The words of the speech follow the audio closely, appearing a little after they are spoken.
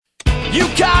You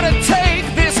gotta take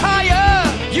this higher.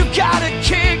 You gotta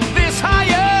kick this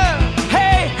higher.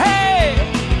 Hey, hey,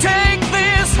 take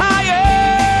this higher.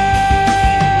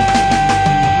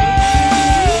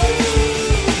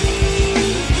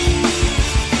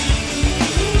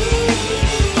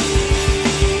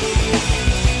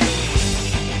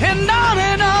 And on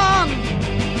and on.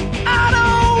 I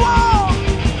don't want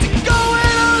to go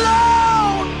it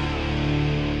alone.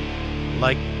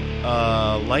 Like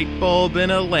a light bulb in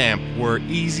a lamp were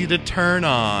easy to turn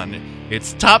on.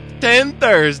 It's Top 10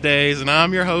 Thursdays, and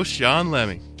I'm your host, Sean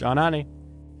Lemmy. John Honey.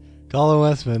 Colin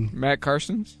Westman. Matt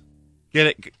Carsons. Get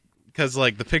it? Because,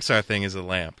 like, the Pixar thing is a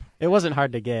lamp. It wasn't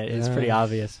hard to get. It's pretty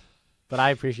obvious. But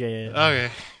I appreciate it. Okay,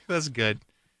 that's good.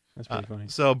 That's pretty funny.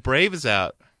 So, Brave is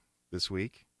out this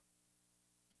week.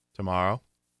 Tomorrow.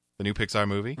 The new Pixar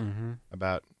movie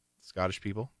about Scottish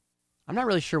people. I'm not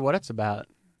really sure what it's about.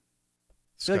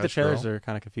 I feel like the trailers are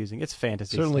kind of confusing. It's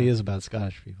fantasy. Certainly stuff. is about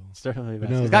Scottish people. Certainly We about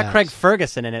know It's got that. Craig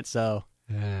Ferguson in it, so...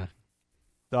 Yeah.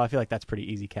 Though I feel like that's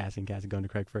pretty easy casting going to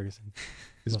Craig Ferguson.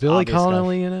 Is Most Billy obvious stuff.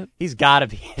 Connolly in it? He's got to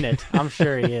be in it. I'm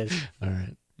sure he is. All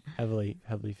right. Heavily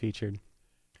featured.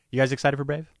 You guys excited for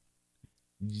Brave?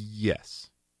 Yes.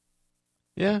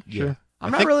 Yeah, Yeah. sure. I'm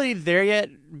not really there yet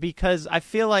because I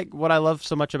feel like what I love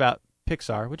so much about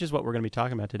Pixar, which is what we're going to be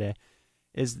talking about today,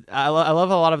 is I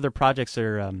love a lot of their projects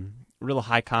are real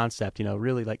high concept,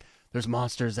 really like there's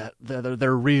monsters that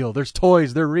they're real, there's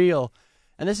toys, they're real.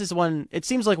 And this is one, it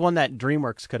seems like one that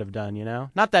DreamWorks could have done,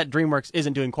 Not that DreamWorks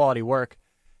isn't doing quality work.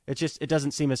 It's just, it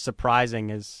doesn't seem as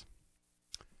surprising as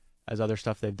other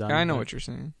stuff they've done. I know what you're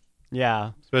saying.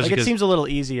 Yeah. Especially Like it 'cause- seems a little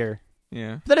easier.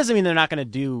 Yeah. But that doesn't mean they're not going to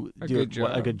do A good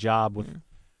job. a good job with. Yeah.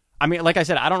 I mean, like I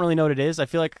said, I don't really know what it is. I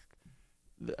feel like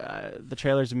the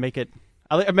trailers make it.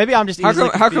 Maybe I'm just How easily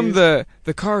come confused.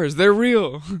 the cars, they're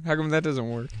real? How come that doesn't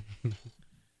work?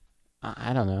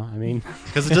 I don't know. I mean,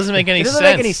 Because it doesn't make any it doesn't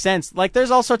sense. make any sense. Like, there's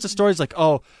all sorts of stories like,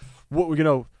 oh, what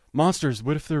monsters.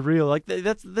 What if they're real? Like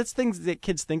that's things that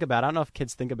kids think about. I don't know if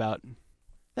kids think about.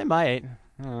 They might.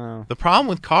 I don't know. The problem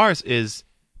with Cars is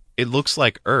it looks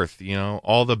like Earth,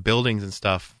 all the buildings and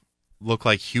stuff look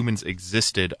like humans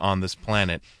existed on this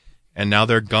planet, and now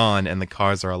they're gone and the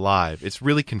cars are alive. It's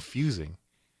really confusing.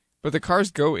 But the cars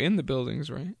go in the buildings,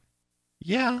 right?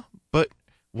 Yeah, but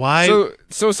why?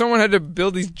 So someone had to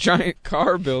build these giant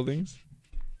car buildings.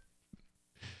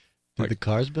 Did the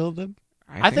cars build them?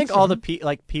 I think so. all the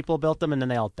people built them and then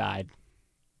they all died.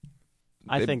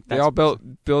 I think they that's all built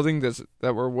buildings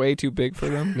that were way too big for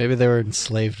them. Maybe they were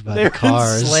enslaved by They the were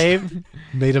cars. enslaved.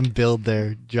 Made them build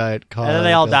their giant car. And then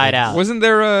they all died out. Wasn't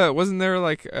there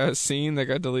like a scene that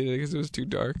got deleted because it was too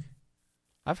dark?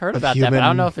 I've heard Of about that, but I don't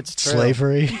human know if it's true.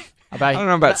 slavery. I don't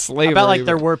know about slavery. About like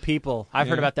there but- were people. I've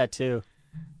heard Yeah. about that too.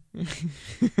 I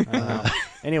don't know.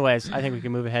 Anyways, I think we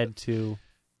can move ahead to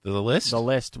the list? the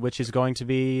list, which is going to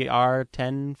be our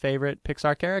 10 favorite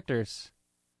Pixar characters.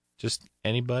 Just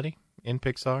anybody in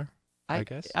Pixar, I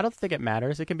guess. I don't think it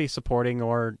matters. It can be supporting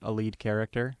or a lead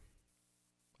character.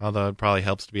 Although it probably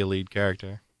helps to be a lead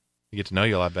character. You get to know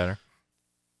you a lot better.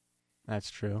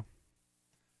 That's true.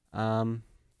 Doesn't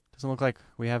look like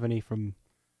we have any from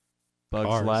Bugs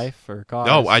Cars. Life or Cars.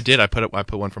 Oh, I did. I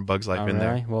put one from Bugs Life Oh, in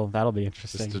really? there. Well, that'll be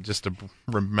interesting. Just to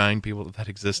remind people that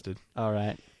existed. All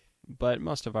right. But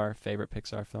most of our favorite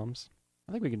Pixar films,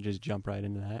 I think we can just jump right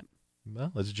into that.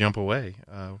 Well, let's jump away.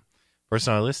 First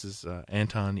on our list is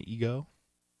Anton Ego,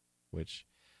 which,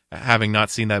 having not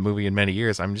seen that movie in many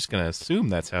years, I'm just going to assume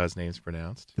that's how his name's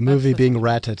pronounced. The movie being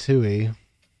Ratatouille.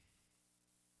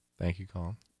 Thank you,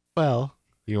 Colin. Well,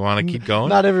 You want to keep going?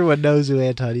 not everyone knows who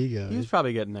Anton Ego He was is.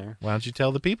 probably getting there. Why don't you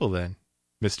tell the people then,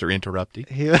 Mr. Interrupty?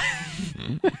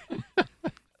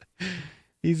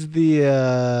 He's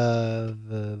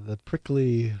the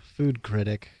prickly food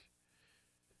critic.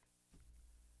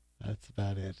 That's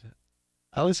about it.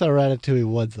 I only saw Ratatouille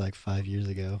once, like 5 years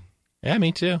ago. Yeah,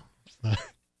 me too. It's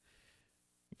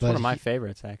one of my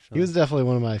favorites, actually. He was definitely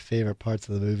one of my favorite parts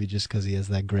of the movie just because he has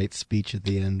that great speech at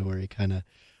the end where he kind of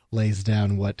lays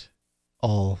down what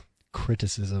all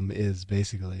criticism is,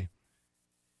 basically.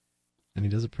 And he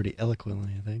does it pretty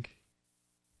eloquently, I think.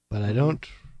 But I don't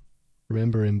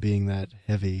remember him being that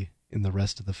heavy in the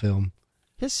rest of the film.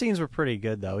 His scenes were pretty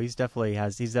good, though. He's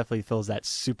definitely fills that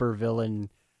super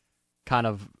villain kind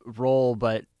of role,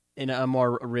 but in a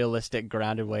more realistic,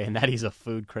 grounded way, in that he's a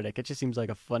food critic. It just seems like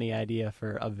a funny idea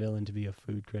for a villain to be a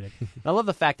food critic. And I love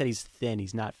the fact that he's thin,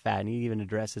 he's not fat, and he even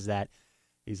addresses that.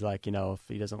 He's like, if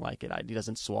he doesn't like it, he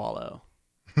doesn't swallow.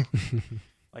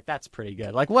 Like, that's pretty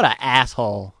good. Like, what an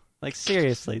asshole. Like,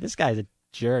 seriously, this guy's a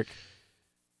jerk.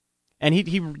 And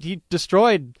he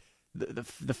destroyed the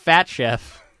fat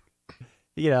chef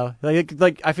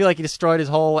like I feel like he destroyed his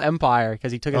whole empire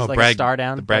because he took his a star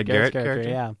down. The Brad Garrett character, character?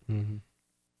 yeah.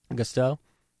 Mm-hmm. Gusteau,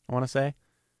 I want to say.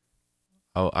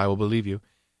 Oh, I will believe you.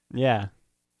 Yeah.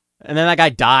 And then that guy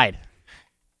died.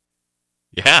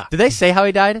 Yeah. Did they say how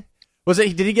he died?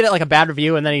 Did he get a bad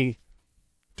review and then he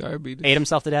Diabetes. ate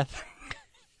himself to death?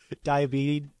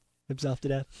 Diabetes himself to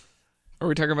death. Are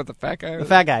we talking about the fat guy? The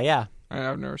fat guy, yeah.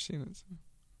 I've never seen it.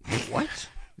 So. What?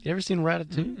 You ever seen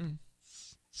Ratatouille? Mm-mm.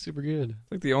 Super good.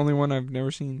 It's like the only one I've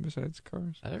never seen besides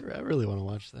Cars. I really want to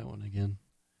watch that one again.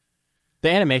 The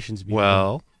animation's beautiful.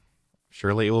 Well,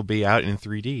 surely it will be out in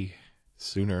 3D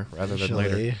sooner rather than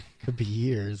later. Actually, could be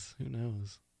years. Who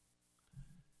knows?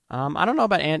 I don't know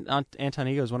about Anton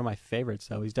Ego is one of my favorites,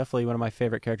 though. He's definitely one of my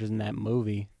favorite characters in that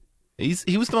movie.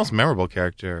 He was the most memorable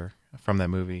character from that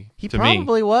movie. He to me.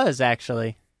 probably was,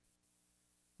 actually.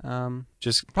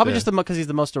 Just because he's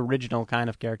the most original kind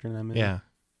of character in that movie. Yeah.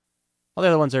 All the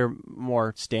other ones are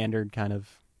more standard kind of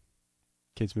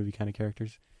kids movie kind of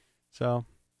characters. So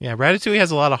Yeah, Ratatouille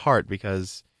has a lot of heart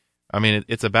because, I mean,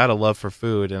 it's about a love for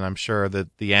food, and I'm sure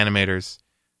that the animators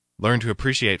learned to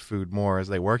appreciate food more as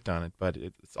they worked on it. But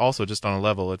it's also just on a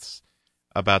level, it's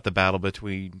about the battle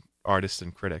between artists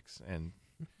and critics, and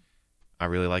I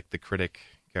really like the critic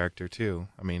character too.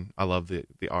 I mean, I love the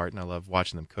art, and I love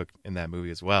watching them cook in that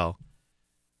movie as well.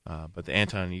 But the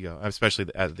Anton Ego,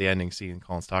 especially at the ending scene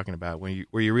Colin's talking about, where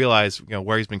you realize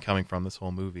where he's been coming from this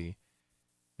whole movie,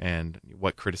 and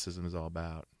what criticism is all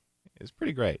about, is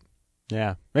pretty great.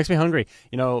 yeah, makes me hungry.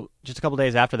 Just a couple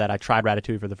days after that, I tried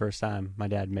Ratatouille for the first time. My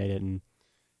dad made it, and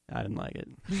I didn't like it.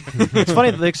 It's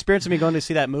funny, the experience of me going to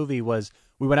see that movie was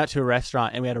we went out to a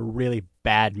restaurant and we had a really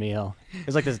bad meal. It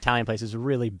was like this Italian place. It was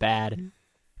really bad,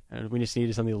 and we just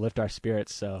needed something to lift our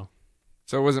spirits. So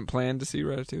So it wasn't planned to see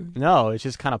Ratatouille? no, it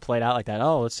just kind of played out like that.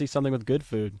 Oh, let's see something with good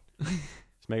food.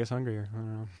 Just make us hungrier. I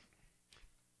don't know.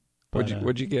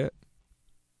 What'd you get?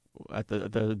 At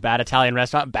the bad Italian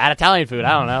restaurant, bad Italian food.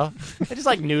 I don't know. It's just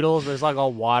like noodles. There's like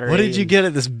all watery. What did you get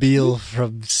at this meal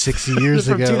from 6 years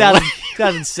From ago?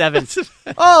 2007.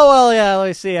 Oh well, yeah. Let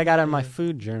me see. I got it in my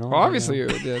food journal. Well, obviously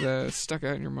it stuck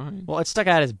out in your mind. Well, it stuck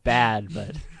out as bad,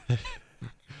 but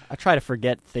I try to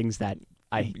forget things that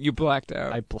You blacked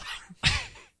out.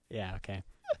 Yeah. Okay.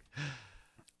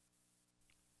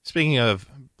 Speaking of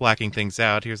blacking things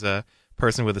out, here's a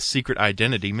person with a secret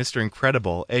identity, Mr.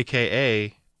 Incredible,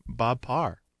 a.k.a. Bob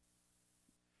Parr.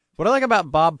 What I like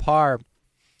about Bob Parr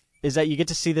is that you get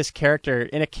to see this character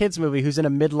in a kid's movie who's in a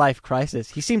midlife crisis.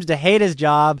 He seems to hate his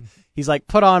job. He's like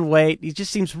put on weight. He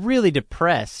just seems really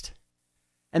depressed.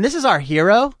 And this is our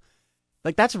hero.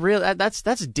 Like that's real. That's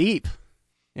deep.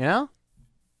 You know?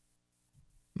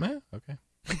 Yeah, okay.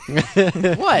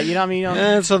 What? You know what I mean?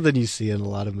 It's something you see in a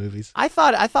lot of movies. I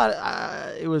thought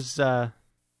it was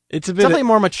It's a bit definitely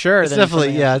more mature. It's than definitely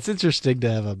something yeah. else. It's interesting to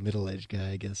have a middle-aged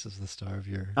guy, I guess, as the star of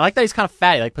your. I like that he's kind of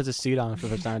fat. He like puts his suit on for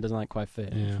the first time. It doesn't like quite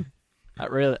fit. Yeah. I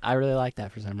really like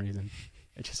that for some reason.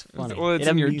 It's just funny. Well, it's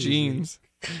It in your amuses me. genes.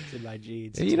 It's in my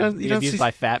genes. Yeah, you don't Being abused see-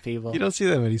 by fat people. You don't see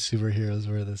that many superheroes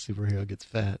where the superhero gets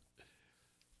fat.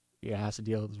 Yeah, has to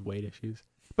deal with his weight issues.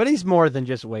 But he's more than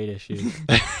just weight issues.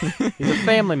 He's a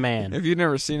family man. If you've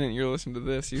never seen it and you're listening to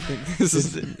this, you think this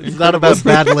is... It's not about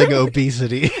battling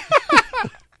obesity.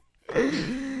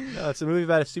 No, it's a movie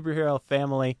about a superhero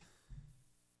family.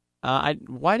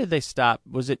 Why did they stop?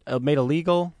 Was it made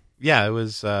illegal? Yeah, it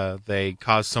was. They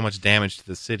caused so much damage to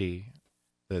the city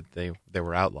that they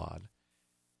were outlawed,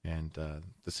 and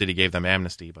the city gave them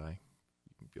amnesty by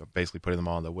basically putting them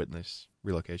all on the witness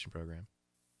relocation program.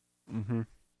 Mm-hmm.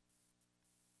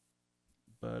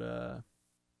 But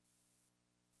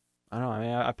I don't know. I mean,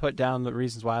 I put down the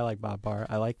reasons why I like Bob Parr.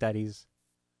 I like that he's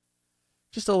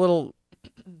just a little,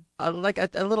 like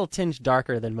a little tinge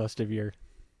darker than most of your,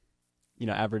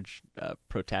 average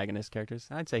protagonist characters.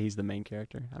 I'd say he's the main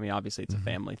character. I mean, obviously it's a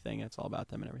family thing. It's all about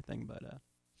them and everything. But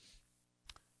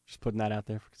just putting that out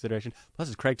there for consideration. Plus,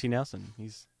 it's Craig T. Nelson.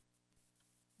 He's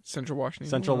Central Washington.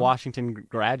 Central Washington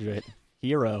graduate,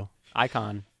 hero,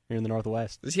 icon here in the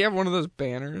Northwest. Does he have one of those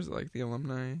banners, like the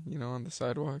alumni, on the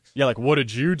sidewalks? Yeah, like, what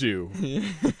did you do? Yeah.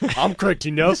 I'm Craig T.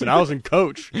 Nelson. I was in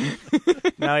coach.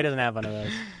 No, he doesn't have one of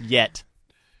those yet.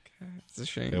 It's a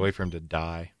shame. They wait for him to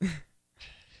die.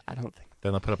 I don't think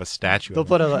Then they'll put up a statue. they'll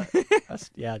of him.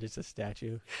 put just a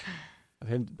statue of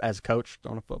him as coach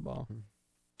on a football.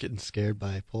 Getting scared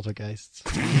by poltergeists.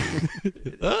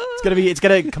 It's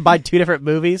gonna combine two different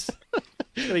movies.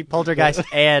 It's gonna be Poltergeist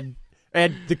and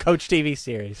the Coach TV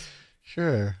series.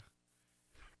 Sure.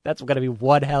 That's gonna be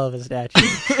one hell of a statue.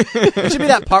 It should be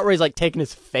that part where he's like taking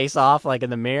his face off, like in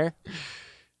the mirror.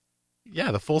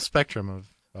 Yeah, the full spectrum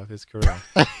of his career.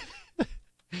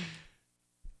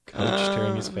 Coach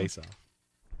tearing his face off.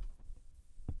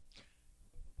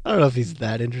 I don't know if he's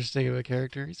that interesting of a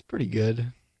character. He's pretty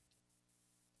good.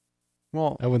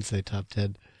 Well, I wouldn't say top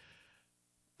 10.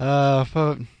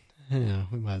 But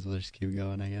we might as well just keep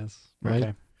going, I guess. Right?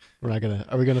 okay.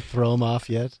 Are we gonna throw him off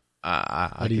yet? I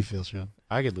How do you could- feel, Sean?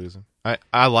 I could lose him.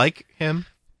 I like him.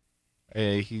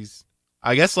 He's,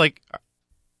 I guess, like,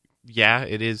 yeah,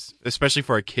 it is, especially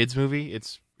for a kids movie.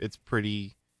 It's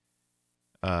pretty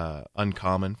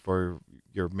uncommon for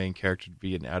your main character to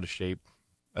be an out of shape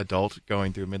adult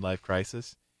going through a midlife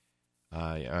crisis.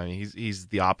 I mean, he's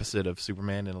the opposite of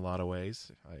Superman in a lot of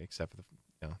ways, except for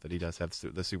that he does have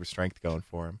the super strength going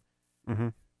for him. Mm-hmm.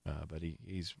 But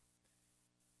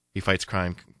he fights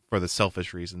crime for the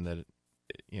selfish reason that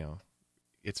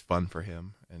it's fun for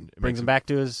him and it Brings him back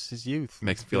to his youth.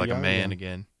 makes him feel like a young man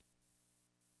again.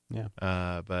 Yeah.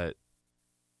 But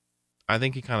I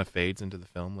think he kind of fades into the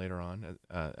film later on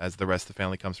as the rest of the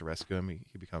family comes to rescue him.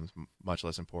 He becomes much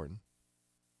less important.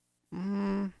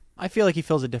 I feel like he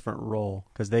fills a different role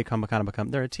because they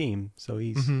they're a team. So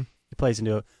he plays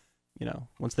into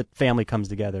once the family comes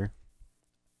together.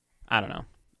 I don't know.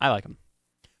 I like him.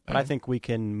 But I think we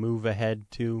can move ahead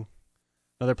to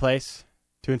another place,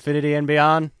 to infinity and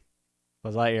beyond.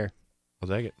 Buzz Lightyear. I'll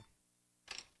take it.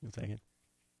 You'll take it.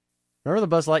 Remember the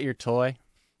Buzz Lightyear toy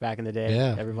back in the day?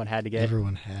 Yeah. Everyone had to get.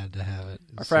 Everyone had to have it.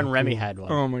 Our friend Remy had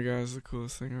one. Oh my god, it's the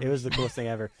coolest thing ever. It was the coolest thing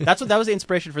ever. That was the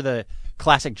inspiration for the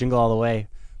classic Jingle All the Way.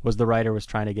 Was the writer was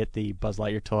trying to get the Buzz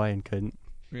Lightyear toy and couldn't.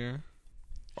 Yeah.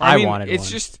 I mean, wanted it's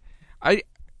one. just I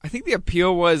think the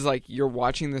appeal was like you're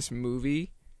watching this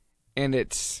movie and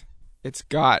it's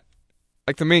got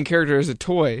like the main character is a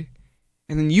toy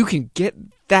and then you can get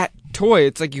that toy.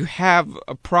 It's like you have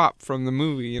a prop from the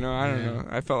movie, I don't know.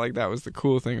 I felt like that was the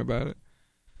cool thing about it.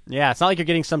 Yeah, it's not like you're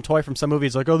getting some toy from some movie.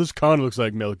 It's like, oh, this kind of looks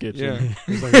like Mel Gibson.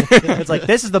 Yeah. It's like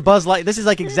this is the Buzz Light. This is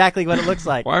like exactly what it looks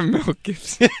like. Why Mel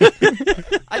Gibson?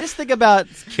 I just think about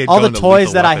Kid all the going to toys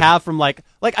Lethal that I Weapon. have from like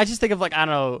I just think of like I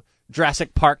don't know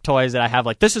Jurassic Park toys that I have.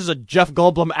 Like this is a Jeff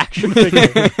Goldblum action figure.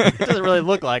 It doesn't really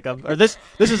look like him. Or this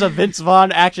is a Vince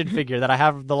Vaughn action figure that I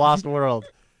have of The Lost World.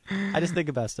 I just think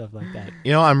about stuff like that.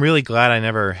 I'm really glad I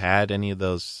never had any of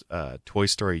those Toy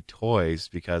Story toys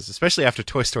because, especially after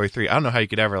Toy Story 3, I don't know how you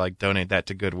could ever like donate that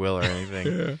to Goodwill or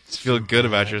anything. Just feel good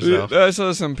about yourself. I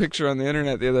saw some picture on the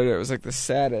internet the other day. It was like the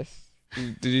saddest.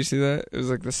 Did you see that? It was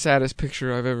like the saddest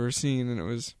picture I've ever seen,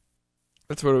 and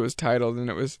that's what it was titled, and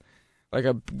it was like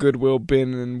a Goodwill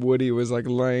bin, and Woody was like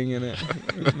laying in it,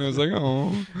 and I was like,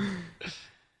 oh.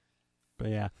 But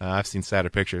yeah, I've seen sadder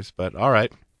pictures, but all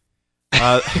right.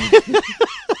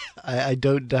 I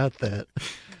don't doubt that.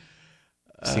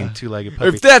 Seen two-legged puppy.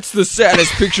 If that's the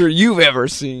saddest picture you've ever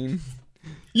seen,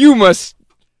 you must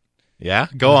Yeah,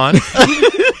 go on.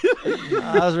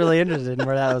 I was really interested in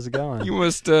where that was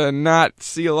going. not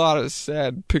see a lot of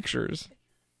sad pictures.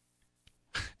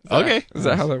 Okay. Is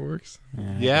that how that works?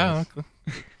 Yeah,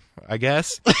 I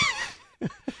guess.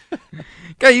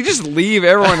 God, you just leave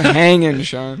everyone hanging,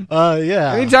 Sean.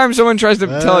 Yeah. Anytime someone tries to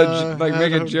tell make I a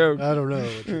don't- joke. I don't know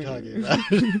what you're talking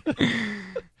about.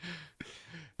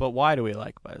 But why do we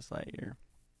like Buzz Lightyear?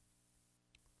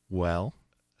 Well,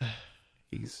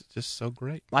 he's just so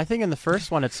great. I think in the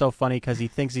first one it's so funny because he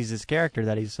thinks he's his character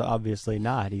that he's obviously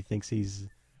not. He thinks he's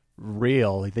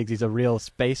real. He thinks he's a real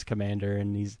space commander,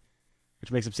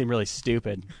 which makes him seem really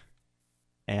stupid.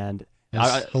 And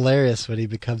It's hilarious when he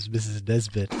becomes Mrs.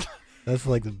 Nesbit. That's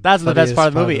like that's the best funniest part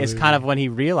of the movie. Is kind of when he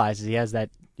realizes he has that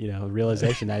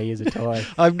realization that he is a toy.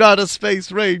 I'm not a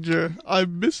space ranger.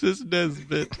 I'm Mrs.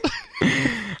 Nesbit.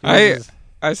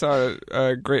 I saw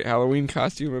a great Halloween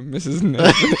costume of Mrs.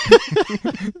 Nesbit.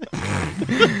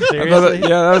 Seriously?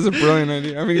 That was a brilliant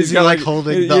idea. I mean, Is he's he, got like,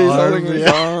 holding he's the arm? holding his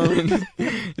Yeah. arm, and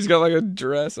he's got like a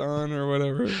dress on or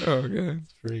whatever. Oh god.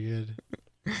 Pretty good.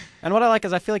 And what I like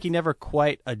is I feel like he never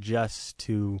quite adjusts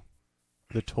to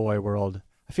the toy world.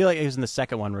 I feel like he was in the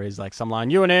second one where he's like some line,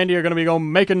 you and Andy are going to be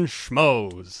going making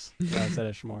schmoes instead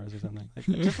of schmores or something. Like,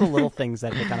 just the little things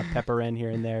that they kind of pepper in here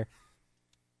and there.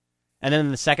 And then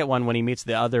in the second one when he meets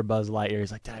the other Buzz Lightyear,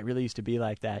 he's like, I really used to be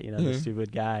like that, the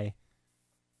stupid guy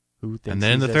who thinks And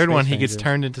then in he's the a third one, space he gets ranger.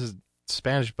 turned into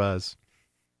Spanish Buzz.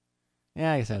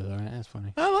 Yeah, I guess that was all right. That's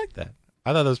funny. I like that.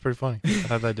 I thought that was pretty funny. I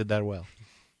thought they did that well.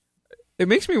 It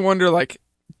makes me wonder, like,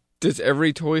 does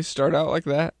every toy start out like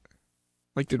that?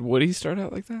 Like, did Woody start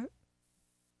out like that?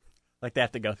 Like they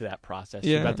have to go through that process.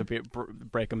 Yeah. You have to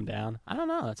break them down. I don't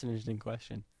know. That's an interesting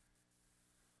question.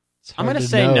 It's I'm hard going to to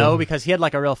say know. no because he had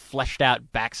like a real fleshed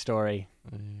out backstory,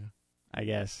 Yeah. I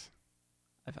guess.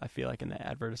 I feel like in the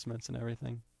advertisements and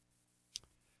everything.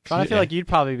 Sean, I feel like you'd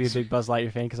probably be a big Buzz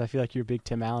Lightyear fan because I feel like you're a big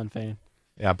Tim Allen fan.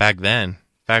 Yeah, back then.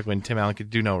 Back when Tim Allen could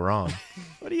do no wrong.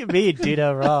 What do you mean, do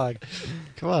no wrong?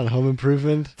 Come on, Home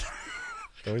Improvement.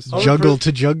 Those- Jungle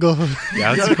to Jungle.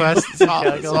 Galaxy Quest.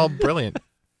 It's all brilliant.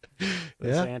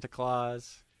 Yeah. Santa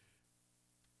Claus.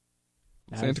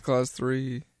 Santa Claus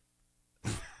 3.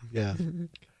 Yeah.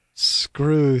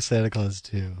 Screw Santa Claus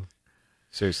 2.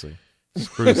 Seriously.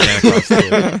 Screw Santa Claus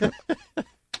 2.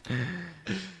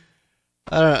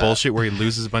 I don't know. Bullshit where he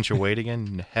loses a bunch of weight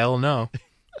again? Hell no.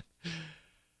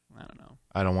 I don't know.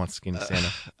 I don't want skinny Santa.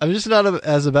 I'm just not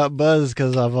as about Buzz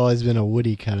because I've always been a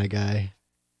Woody kind of guy.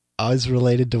 I was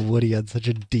related to Woody on such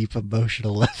a deep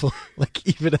emotional level. Like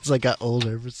even as I got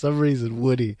older, for some reason,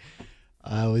 Woody.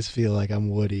 I always feel like I'm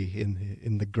Woody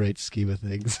in the great scheme of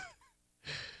things.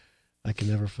 I can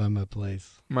never find my place.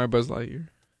 My Buzz Lightyear.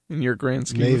 In your grand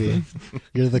scheme of Maybe things.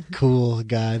 you're the cool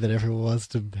guy that everyone wants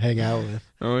to hang out with,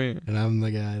 Oh, yeah. and I'm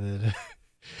the guy that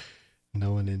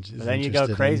no one is. But then you go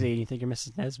interested crazy in. and you think you're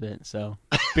Mrs. Nesbitt. So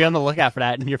be on the lookout for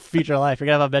that in your future life. You're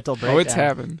going to have a mental breakdown. Oh, it's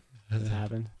happened. It's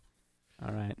happened.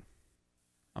 All right.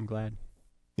 I'm glad.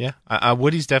 Yeah,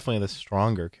 Woody's definitely the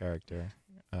stronger character.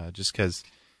 Just because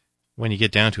when you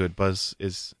get down to it, Buzz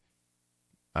is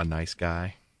a nice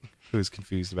guy who's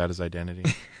confused about his identity.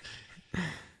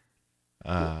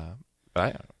 But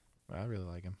I really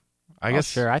like him. I guess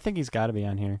Sure. I think he's got to be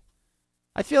on here.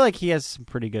 I feel like he has some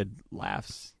pretty good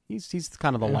laughs. He's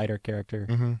kind of the lighter character.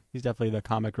 Mhm. He's definitely the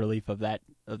comic relief of that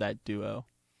duo,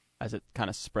 as it kind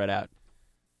of spread out.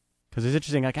 Because it's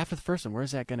interesting. Like after the first one,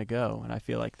 where's that going to go? And I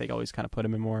feel like they always kind of put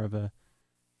him in more of a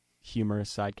humorous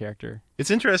side character.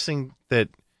 It's interesting that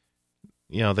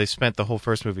they spent the whole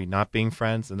first movie not being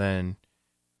friends, and then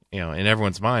in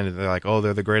everyone's mind they're like, oh,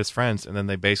 they're the greatest friends, and then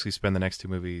they basically spend the next two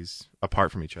movies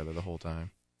apart from each other the whole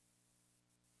time.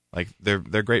 Like their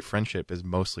great friendship is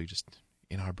mostly just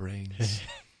in our brains.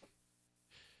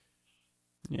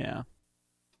 Yeah.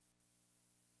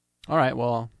 All right.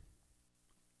 Well,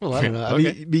 Well, I don't know. I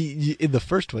Okay. mean, in the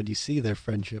first one, you see their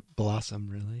friendship blossom,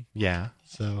 really. Yeah,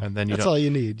 So and then that's all you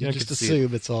need. you You don't just get to see it.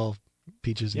 assume it's all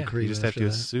peaches and yeah, cream. you just have after to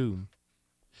that. assume.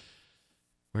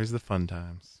 Where's the fun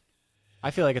times?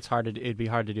 I feel like it'd be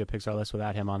hard to do a Pixar list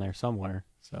without him on there somewhere.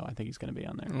 So I think he's going to be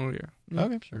on there. Oh, yeah. Yeah,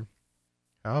 Okay. sure.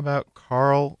 How about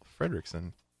Carl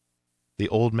Fredricksen, the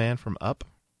old man from Up?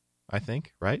 I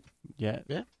think, right? Yeah.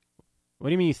 Yeah. What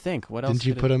do you mean you think? What else? Didn't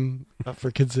you could put it- him up for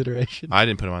consideration? I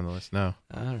didn't put him on the list. No.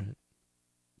 All right.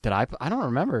 Did I? I don't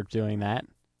remember doing that.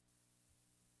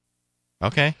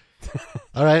 Okay.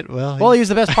 All right. Well, Well, he was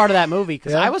the best part of that movie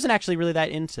because Yeah. I wasn't actually really that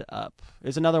into Up.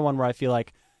 There's another one where I feel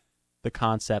like the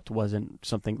concept wasn't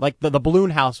something like the balloon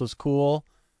house was cool,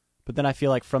 but then I feel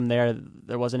like from there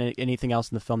wasn't anything else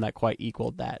in the film that quite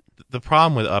equaled that. The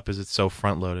problem with Up is it's so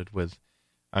front loaded with.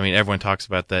 I mean, everyone talks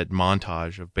about that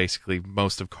montage of basically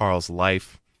most of Carl's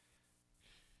life.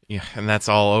 Yeah, and that's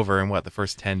all over in the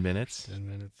first 10 minutes?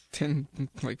 10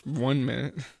 minutes. 1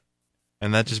 minute.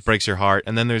 And that just breaks your heart.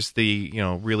 And then there's the,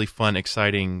 really fun,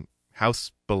 exciting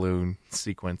house balloon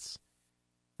sequence.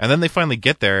 And then they finally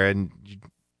get there and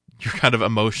you're kind of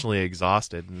emotionally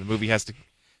exhausted. And the movie has to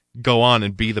go on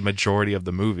and be the majority of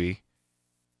the movie,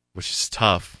 which is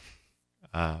tough.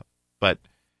 But,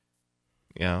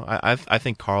 I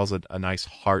think Carl's a nice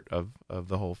heart of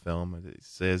the whole film.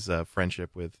 It's his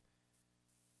friendship with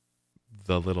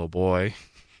the little boy.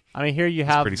 I mean, here you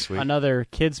have pretty sweet. another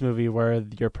kids movie where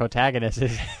your protagonist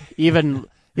is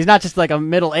he's not just like a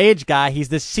middle-aged guy. He's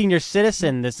this senior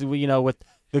citizen, with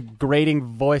the grating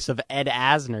voice of Ed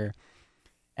Asner.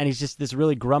 And he's just this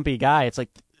really grumpy guy. It's like,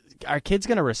 are kids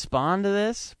going to respond to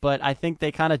this? But I think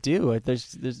they kind of do.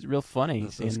 There's real funny.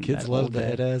 Those seeing kids that love old the guy.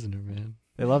 Ed Asner, man.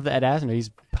 They love the Ed Asner. He's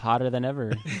hotter than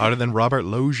ever. Hotter than Robert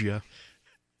Loggia.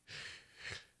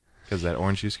 Because that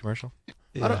orange juice commercial?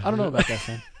 I don't know about that,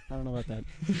 son. I don't know about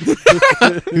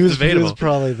that. He was Debatable.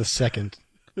 probably the second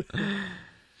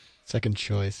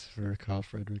choice for Carl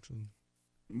Fredricksen.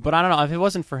 But I don't know if it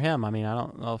wasn't for him. I mean, I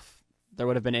don't know if there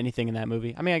would have been anything in that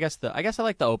movie. I mean, I guess I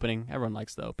like the opening. Everyone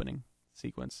likes the opening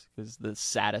sequence because it's the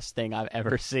saddest thing I've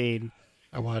ever seen.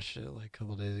 I watched it like a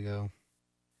couple days ago.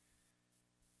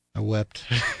 I wept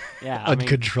Yeah, I mean,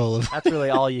 uncontrollably. that's really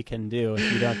all you can do.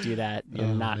 If you don't do that, you're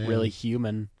Oh, not man. really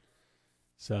human.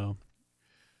 So,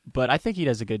 but I think he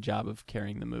does a good job of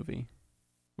carrying the movie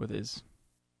with his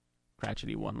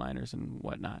crotchety one-liners and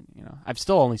whatnot. I've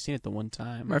still only seen it the one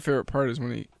time. My favorite part is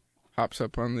when he hops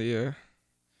up on the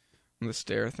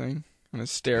stair thing, on a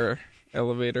stair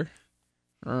elevator.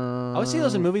 I would see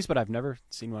those in movies, but I've never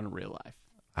seen one in real life.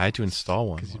 I had to install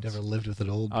one. Because you once. never lived with an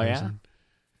old Oh, yeah? person.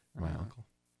 My uncle.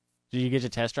 Did you get to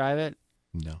test drive it?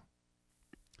 No.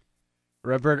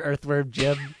 Remember Earthworm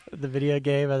Jim, the video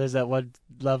game? And there's that one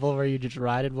level where you just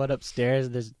ride in one upstairs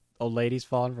and there's old ladies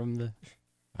falling from the...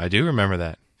 I do remember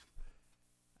that.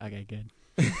 Okay, good.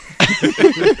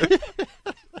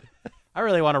 I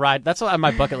really want to ride. That's on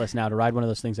my bucket list now, to ride one of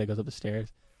those things that goes up the stairs.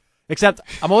 Except,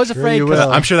 I'm always afraid... you 'cause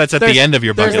will. I'm sure that's at the end of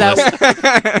your bucket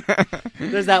list.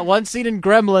 There's that one scene in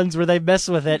Gremlins where they mess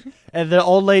with it, and the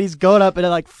old lady's going up, and it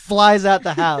like flies out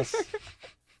the house.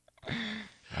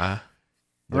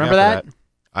 Remember that?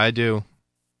 I do.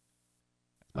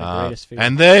 My greatest fear.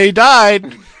 And they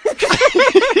died.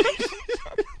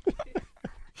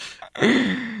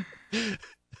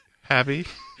 Happy?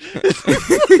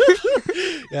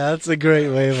 Yeah, that's a great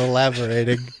way of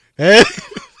elaborating. I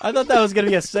thought that was going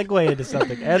to be a segue into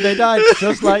something. And they died,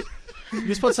 just like... You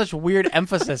just put such weird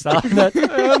emphasis on that.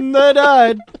 And they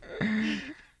died.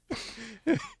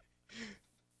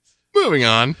 Moving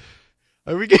on.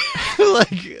 Are we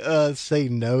gonna say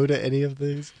no to any of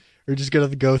these? Or just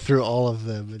gonna go through all of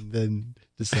them and then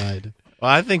decide?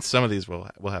 Well, I think some of these will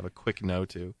have a quick no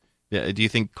to. Yeah, do you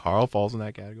think Carl falls in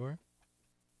that category?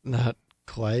 Not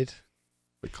quite.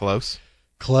 But close.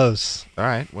 Close. All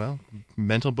right. Well,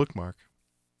 mental bookmark.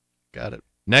 Got it.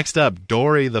 Next up,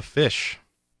 Dory the fish.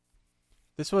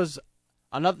 This was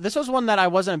one that I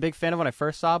wasn't a big fan of when I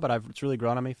first saw, but it's really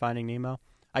grown on me, Finding Nemo.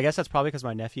 I guess that's probably because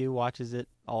my nephew watches it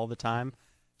all the time.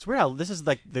 It's weird how this is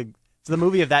like it's the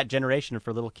movie of that generation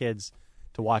for little kids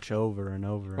to watch over and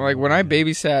over. Like when I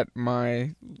babysat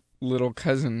my little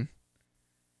cousin,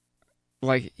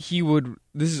 like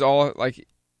this is all like,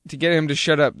 to get him to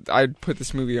shut up, I'd put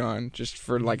this movie on just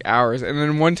for like hours. And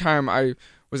then one time I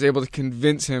was able to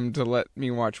convince him to let me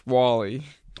watch WALL-E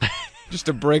just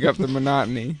to break up the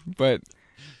monotony. But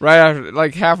right after,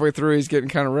 like halfway through, he's getting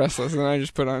kind of restless, and I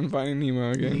just put on Finding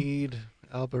Nemo again. Need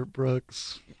Albert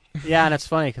Brooks. Yeah, and it's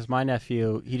funny because my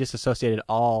nephew, he just associated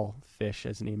all fish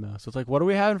as Nemo. So it's like, what are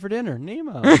we having for dinner?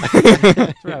 Nemo. That's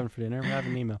what we're having for dinner. We're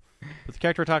having Nemo. But the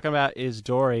character we're talking about is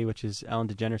Dory, which is Ellen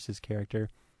DeGeneres' character.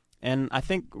 And I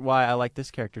think why I like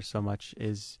this character so much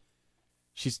is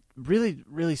she's really,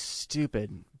 really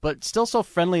stupid, but still so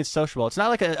friendly and sociable. It's not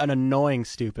like an annoying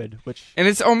stupid, which... And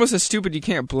it's almost a stupid you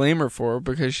can't blame her for,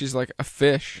 because she's like a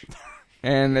fish.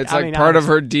 And it's I mean, part of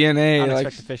her DNA. I don't like,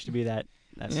 expect the fish to be that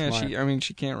yeah, smart.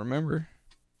 she can't remember.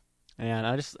 And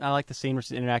I like the scene where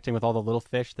she's interacting with all the little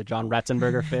fish, the John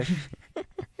Ratzenberger fish.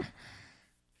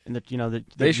 And they're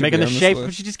making the shape,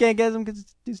 but she just can't get them because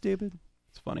it's too stupid.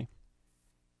 It's funny.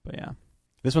 But yeah.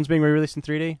 This one's being re-released in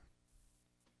 3D?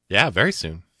 Yeah, very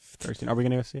soon. Very soon. Are we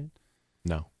going to go see it?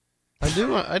 No. I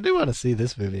do want to see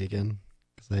this movie again,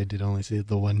 because I did only see it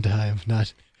the one time,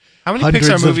 not How many hundreds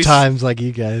Pixar movies? of times like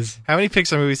you guys. How many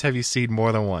Pixar movies have you seen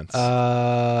more than once?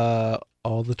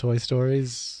 All the Toy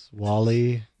Stories,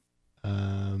 WALL-E,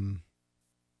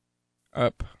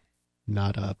 Up.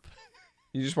 not Up.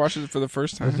 You just watched it for the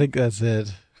first time? I think that's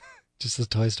it. Just the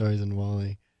Toy Stories and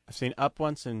WALL-E. I've seen Up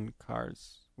once and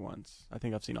Cars once. I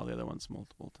think I've seen all the other ones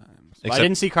multiple times. But I Except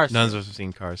didn't see Cars. None of us have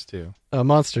seen Cars 2.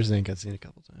 Monsters, Inc. I've seen a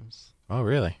couple times. Oh,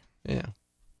 really? Yeah.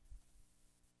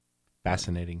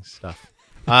 Fascinating stuff.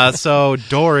 So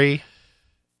Dory,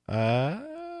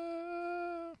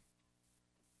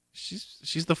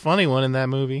 she's the funny one in that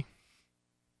movie.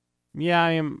 Yeah,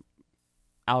 I am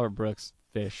Albert Brooks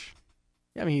fish.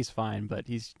 Yeah, I mean, he's fine, but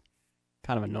he's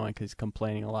kind of annoying because he's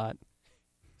complaining a lot.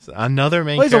 So another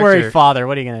main Well, he's a character. worried father.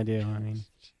 What are you going to do? I mean,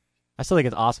 I still think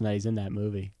it's awesome that he's in that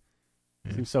movie.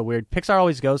 It seems so weird. Pixar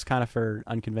always goes kind of for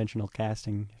unconventional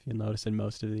casting, if you'll notice in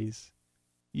most of these.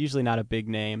 Usually not a big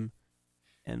name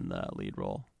in the lead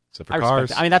role. Except for I respect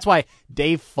Cars. it. I mean, that's why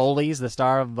Dave Foley's the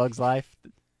star of Bug's Life.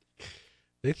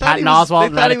 They Patton Oswalt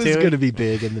in thought he was Ratatouille. going to be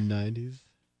big in the 90s.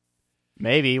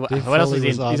 Maybe. What Dave else Foley is he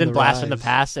was in? on He's in the Blast from the rise.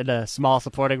 Past in a small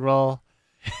supporting role.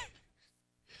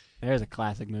 There's a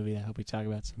classic movie that I hope we talk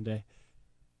about someday.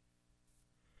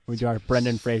 We do our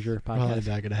Brendan Fraser Probably podcast.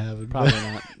 not going to happen. Probably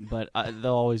not, but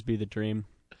they'll always be the dream.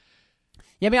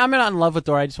 Yeah, I mean, I'm not in love with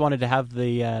Dory. I just wanted to have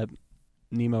the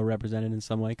Nemo represented in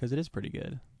some way because it is pretty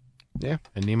good. Yeah,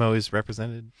 and Nemo is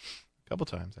represented a couple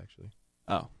times, actually.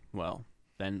 Oh, well,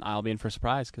 then I'll be in for a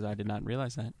surprise because I did not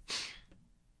realize that.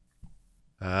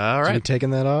 All Should we right. taking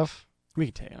that off?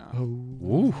 We can take it off. Oh,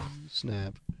 Ooh.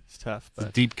 snap. It's tough, It's a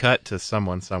but deep cut to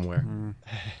someone somewhere. Mm.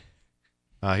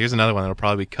 Here's another one that'll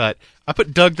probably be cut. I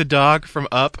put Doug the dog from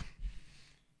Up.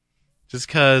 Just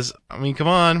because, I mean, come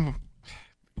on.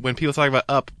 When people talk about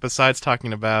Up, besides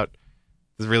talking about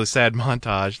this really sad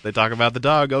montage, they talk about the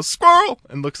dog goes, squirrel,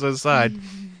 and looks to the side.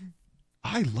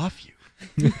 I love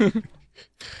you.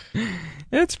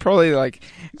 It's probably like,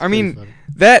 I pretty mean, funny.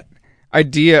 that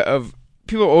idea of,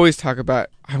 people always talk about,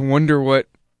 I wonder what,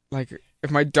 like,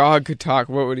 if my dog could talk,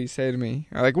 what would he say to me?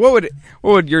 Or like, what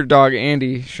would your dog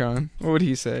Andy, Sean? What would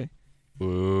he say?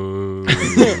 Whoa.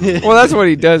 Well, that's what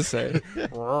he does say.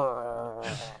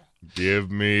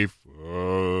 Give me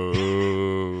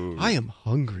food. I am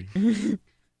hungry.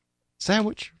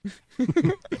 Sandwich.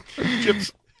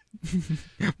 Chips.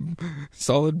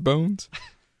 Solid bones.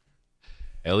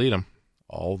 I'll eat them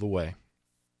all the way.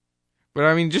 But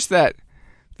I mean, just that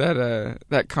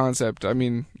concept. I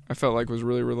mean, I felt like was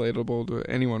really relatable to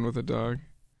anyone with a dog.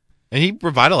 And he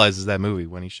revitalizes that movie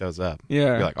when he shows up.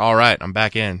 Yeah. You're like, all right, I'm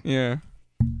back in. Yeah.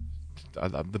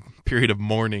 The period of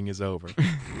mourning is over.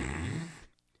 I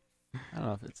don't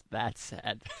know if it's that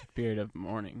sad. Period of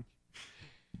mourning.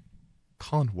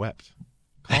 Colin wept.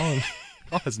 Colin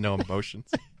has no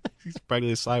emotions. He's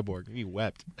practically a cyborg. He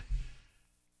wept.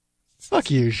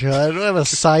 Fuck you, Sean. I'm a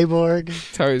cyborg.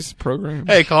 That's how he's programmed.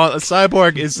 Hey, Colin, a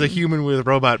cyborg is a human with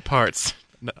robot parts.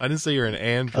 No, I didn't say you're an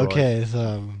android. Okay,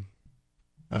 so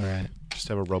all right. Just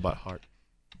have a robot heart.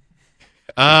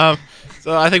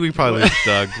 So I think we probably lose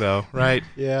Doug, though, right?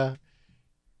 Yeah.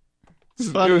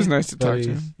 It was nice to talk But to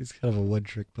he's, him. he's kind of a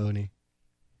one-trick pony.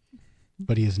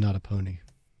 But he is not a pony.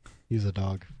 He's a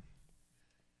dog.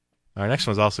 Our next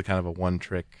one's also kind of a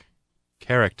one-trick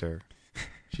character.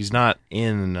 She's not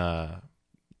in the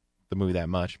movie that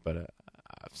much, but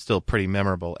still pretty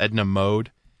memorable. Edna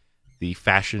Mode, the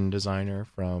fashion designer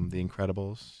from The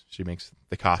Incredibles. She makes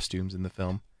the costumes in the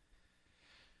film.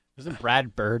 Doesn't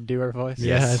Brad Bird do her voice?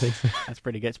 Yes. Yeah, I think so. That's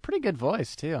pretty good. It's a pretty good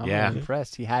voice, too. I'm Yeah. really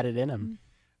impressed. He had it in him.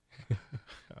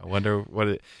 I wonder what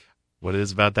it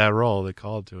is about that role that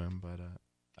called to him. But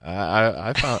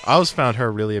I always found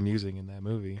her really amusing in that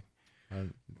movie. Do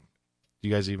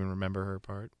you guys even remember her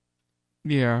part?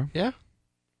 Yeah. Yeah.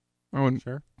 I wouldn't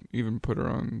Sure. even put her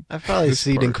on. I've probably This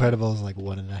seen part. Incredibles like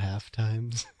 1.5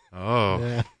 times. Oh,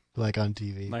 Yeah. Like on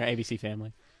TV. Like our ABC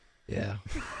Family. Yeah.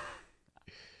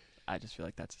 I just feel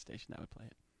like that's a station that would play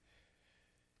it.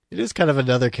 It is kind of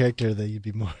another character that you'd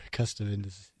be more accustomed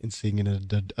in seeing in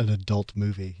an adult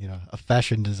movie. You know, a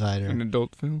fashion designer. An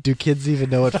adult film. Do kids even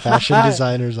know what fashion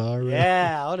designers are? Right?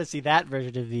 Yeah, I want to see that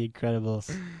version of The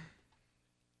Incredibles.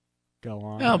 Go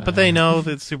on. no, but they know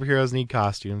that superheroes need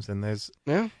costumes, and there's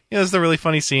Yeah. there's the really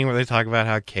funny scene where they talk about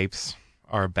how capes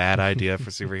are a bad idea for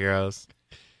superheroes.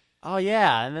 Oh,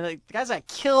 yeah. And then the guys got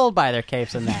killed by their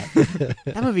capes in that.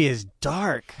 That movie is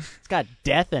dark. It's got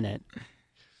death in it.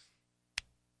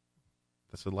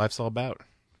 That's what life's all about.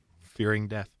 Fearing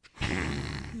death.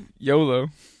 YOLO.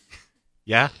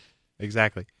 Yeah,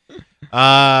 exactly.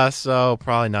 So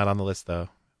probably not on the list though.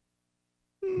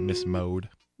 Miss Mode.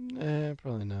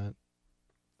 Probably not.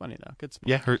 Funny, though. Good sport.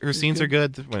 Yeah, her scenes are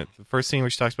good. The first scene where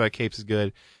she talks about capes is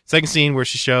good. Second scene where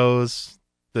she shows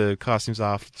the costumes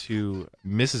off to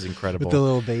Mrs. Incredible With the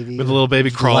little baby. with the little baby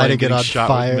crawling lighting and getting it on shot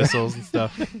fire. with missiles and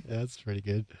stuff. Yeah, that's pretty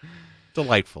good.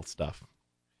 Delightful stuff.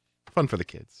 Fun for the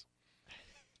kids.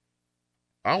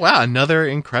 Oh wow, another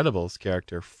Incredibles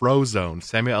character, Frozone,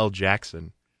 Samuel L.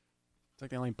 Jackson. It's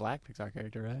like the only black Pixar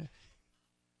character, right?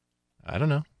 I don't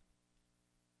know.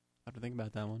 I have to think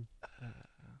about that one.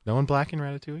 No one black in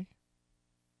Ratatouille?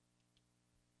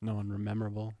 No one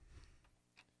memorable.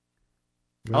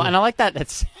 Oh, Really? and I like that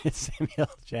it's Samuel L.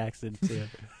 Jackson, too.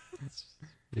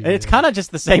 Pretty It's good. kind of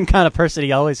just the same kind of person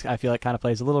he always, I feel like, kind of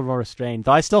plays. A little more restrained.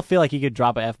 Though I still feel like he could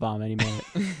drop an F-bomb any minute.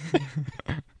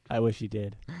 I wish he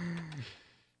did.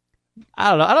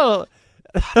 I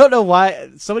don't know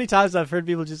why. So many times I've heard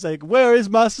people just like, "Where is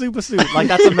my super suit?" Like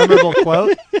that's a memorable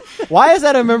quote. Why is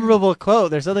that a memorable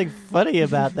quote? There's something funny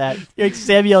about that. You're like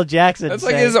Samuel Jackson. That's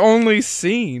like saying- his only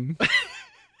scene.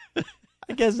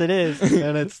 I guess it is.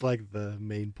 And it's like the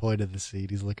main point of the scene.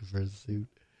 He's looking for his suit.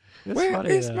 It's Where funny,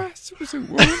 is though. my super suit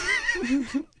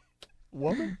woman?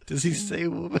 woman? Does he say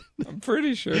woman? I'm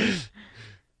pretty sure. I've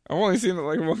only seen it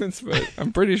like once, but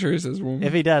I'm pretty sure he says woman.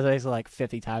 If he does, it makes it like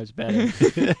 50 times better.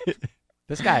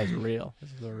 This guy is real.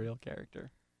 This is a real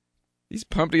character. He's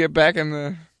pumped to get back in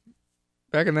the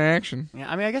action. Yeah,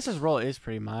 I mean, I guess his role is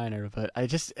pretty minor, but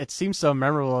it seems so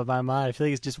memorable in my mind. I feel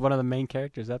like he's just one of the main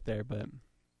characters up there, but.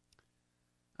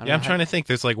 Yeah, I'm trying to think.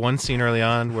 There's like one scene early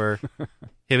on where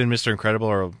him and Mr. Incredible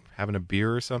are having a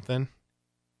beer or something,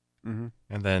 Mm-hmm.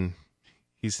 and then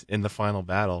he's in the final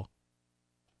battle.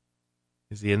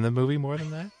 Is he in the movie more than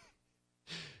that?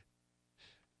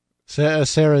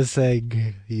 Sarah's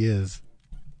saying he is.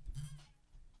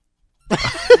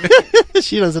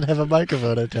 She doesn't have a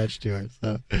microphone attached to her,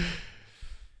 so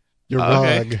you're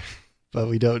Okay. wrong. But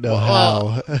we don't know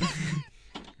Well,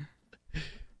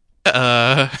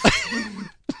 how.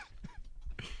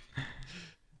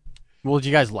 Well, did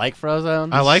you guys like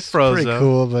Frozone? I like Pretty Frozone.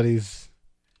 cool, but he's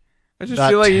I just not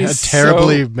feel like a he's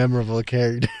terribly so... memorable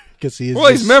character because he is. Well,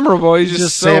 he's memorable. He's He's just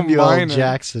just so Samuel L. minor.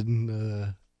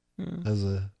 Jackson as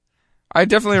a. I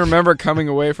definitely remember coming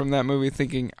away from that movie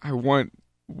thinking I want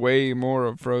way more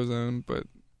of Frozone, but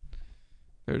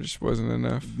there just wasn't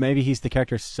enough. Maybe he's the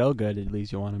character so good it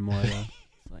leaves you wanting more, though.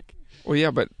 Like, Well,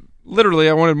 yeah, but literally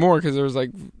I wanted more because there was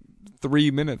like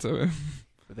 3 minutes of it.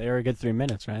 they were a good 3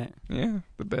 minutes, right? Yeah,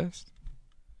 the best.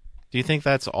 Do you think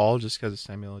that's all just because of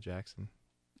Samuel L. Jackson?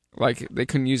 Like, they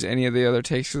couldn't use any of the other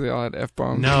takes because they all had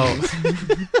F-bombs. No.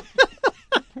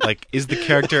 Like, is the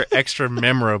character extra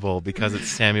memorable because it's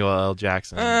Samuel L.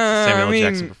 Jackson? Samuel L.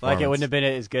 Jackson performance. Like, it wouldn't have been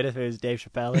as good if it was Dave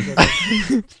Chappelle.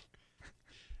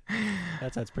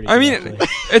 That's pretty I good, mean, actually.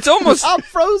 it's almost... I'm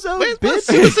Frozone, Where's my bitch!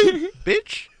 Susan,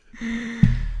 bitch?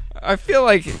 I feel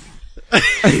like...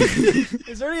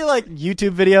 Is there any, like,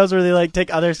 YouTube videos where they, like,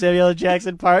 take other Samuel L.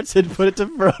 Jackson parts and put it to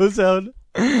Frozone?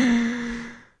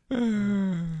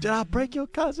 Did I break your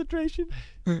concentration?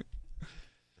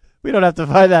 We don't have to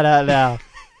find that out now.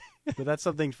 But that's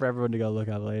something for everyone to go look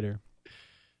up later.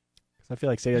 'Cause I feel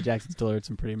like Samuel L. Jackson still heard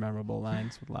some pretty memorable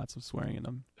lines with lots of swearing in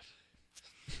them.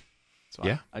 So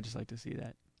Yeah. I just like to see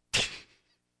that.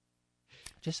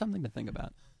 Just something to think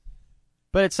about.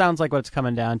 But it sounds like what it's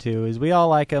coming down to is we all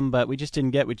like them, but we didn't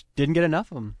get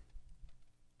enough of them.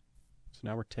 So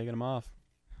now we're taking them off.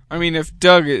 I mean, if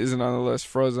Doug isn't on the list,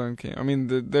 Frozone can't. I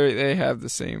mean, they have the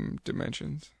same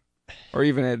dimensions. Or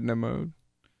even Edna mode.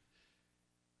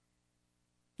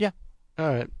 All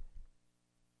right.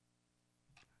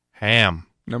 Ham.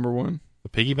 Number 1, The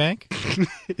piggy bank?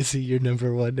 Is he your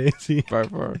number one, Nancy? by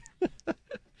far.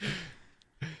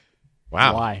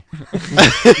 Wow. Why?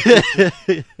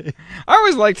 I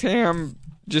always liked Ham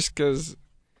just because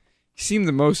he seemed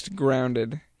the most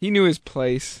grounded. He knew his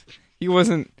place. He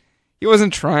wasn't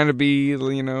trying to be,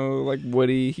 you know, like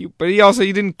Woody. But he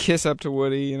didn't kiss up to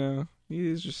Woody. You know,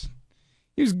 he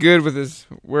was good with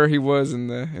where he was in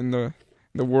the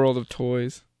world of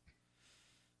toys.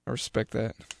 I respect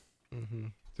that. Mm-hmm.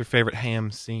 Your favorite Ham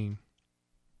scene?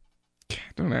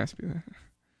 Don't ask me that.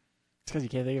 It's because you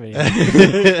can't think of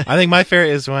anything. I think my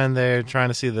favorite is when they're trying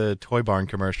to see the Toy Barn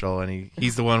commercial, and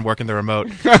he's the one working the remote.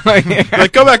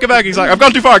 Like, go back. He's like, I've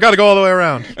gone too far. I got to go all the way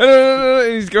around.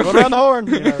 He's going Go down the horn.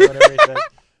 You know, whatever he says.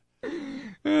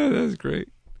 Yeah, that's great.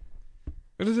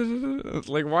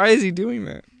 Like, why is he doing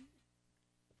that?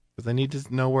 Because they need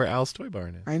to know where Al's Toy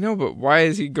Barn is. I know, but why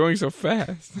is he going so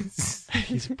fast?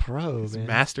 He's a pro, He's man.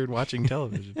 mastered watching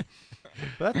television.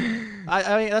 But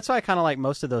I mean, that's why I kind of like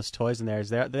most of those toys in there. Is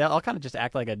they all kind of just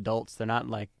act like adults. They're not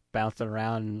like bouncing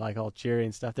around and like all cheery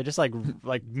and stuff. They're just like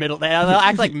middle. They'll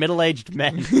act like middle-aged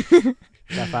men.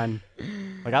 I find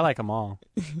like I like them all.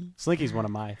 Slinky's one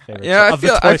of my favorites. Yeah, of the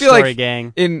Toy feel Story like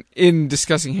gang. in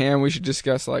discussing Ham, we should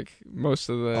discuss like most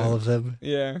of the All of them.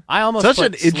 Yeah, I almost Such put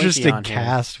an Slinky interesting on here.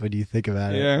 cast when you think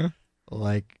about it. yeah.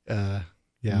 Like, yeah.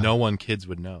 No one kids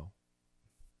would know.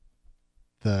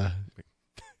 The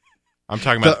I'm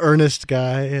talking about earnest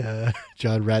guy,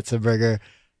 John Ratzenberger,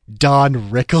 Don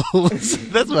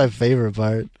Rickles. That's my favorite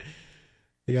part.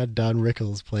 You got Don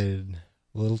Rickles playing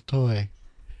a little toy.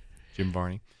 Jim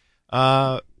Varney.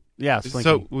 Yeah, Slinky,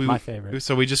 So my favorite.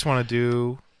 So we just want to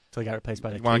do. Until he got replaced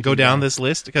by the. Want to go down this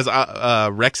list because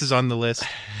Rex is on the list.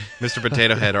 Mr.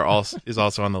 Potato Head is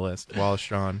also on the list. Wallace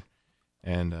Shawn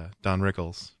and Don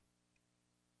Rickles.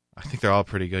 I think they're all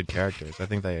pretty good characters. I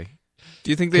think they.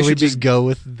 Do you think they Can we should just be? go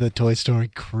with the Toy Story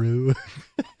crew?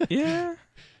 Yeah,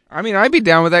 I mean, I'd be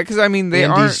down with that because I mean they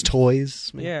Andy's aren't.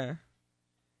 toys. Yeah,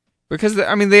 because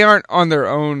they aren't on their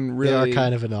own. Really, They are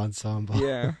kind of an ensemble.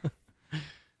 Yeah.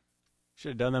 Should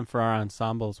have done them for our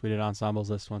ensembles. We did ensembles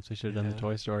list once. We should have done the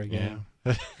Toy Story game.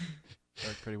 Worked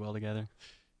pretty well together.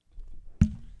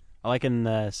 I like in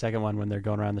the second one when they're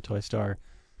going around the toy store.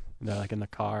 And they're like in the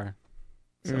car.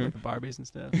 So like the Barbies and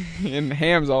stuff. And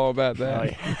Ham's all about Oh,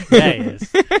 that. yeah. Yeah, he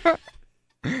is.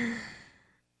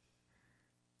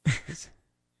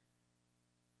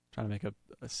 Trying to make a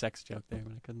sex joke there,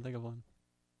 but I couldn't think of one.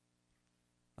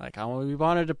 Like, we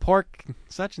wanted to pork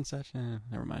such and such.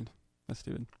 Never mind. That's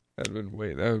stupid. That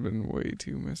would have been way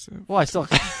too messed up. Well, I still...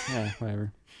 yeah,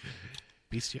 whatever.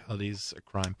 Bestiality is a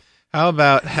crime. How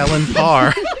about Helen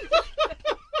Parr?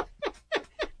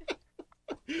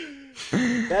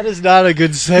 That is not a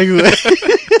good segue.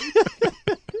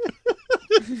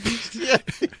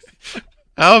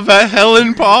 How about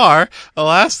Helen Parr,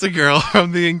 Elastigirl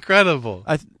from The Incredibles?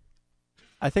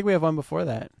 I think we have one before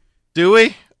that. Do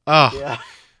we? Oh, Yeah.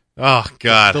 oh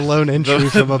God. The lone entry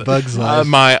from A Bug's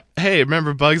Life.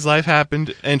 Remember Bug's Life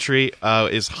happened entry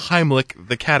is Heimlich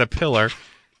the Caterpillar,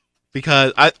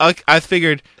 because I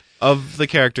figured of the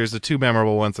characters, the two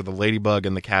memorable ones are the ladybug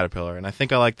and the caterpillar, and I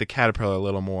think I like the caterpillar a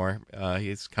little more.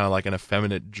 He's kind of like an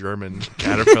effeminate German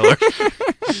caterpillar.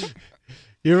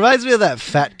 He reminds me of that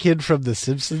fat kid from The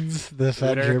Simpsons, the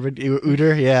fat Uter. German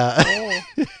Uter. Yeah.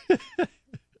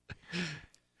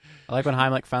 I like when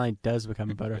Heimlich finally does become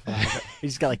a butterfly. But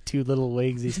he's got like two little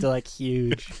wings. He's still like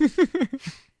huge.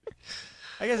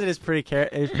 I guess it is pretty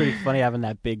funny having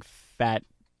that big fat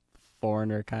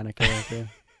foreigner kind of character.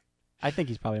 I think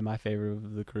he's probably my favorite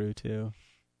of the crew too.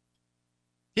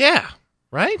 Yeah,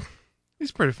 right?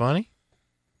 He's pretty funny.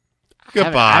 I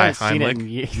Goodbye, haven't seen it in Heimlich.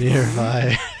 years.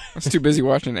 Nearby. I was too busy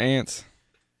watching Ants.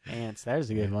 Ants, there's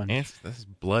a good one. Ants, that's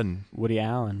blood and Woody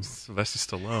Allen, Sylvester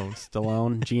Stallone.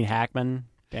 Stallone, Gene Hackman,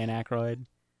 Dan Aykroyd,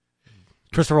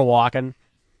 Christopher Walken.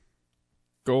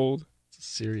 Gold. It's a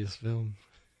serious film.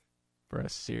 For a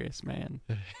serious man.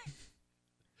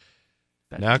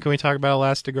 Now can we talk about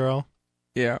Elastigirl?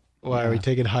 Yeah. Why are we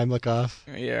taking Heimlich off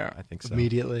Yeah. I think so.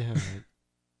 immediately? All right.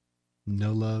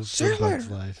 No love See you for Bug's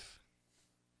later. life.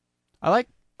 I like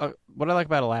what I like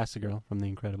about Elastigirl from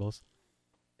The Incredibles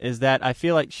is that I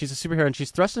feel like she's a superhero and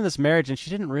she's thrust in this marriage and she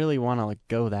didn't really want to like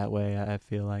go that way. I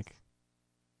feel like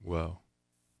Whoa.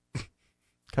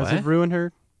 because What? it ruined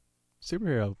her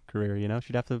superhero career. You know,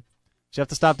 she'd have to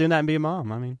stop doing that and be a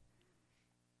mom. I mean,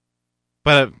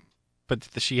 But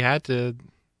she had to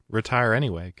retire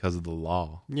anyway because of the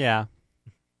law. yeah.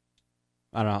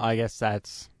 I don't know. I guess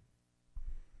that's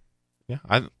Yeah,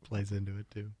 I Plays into it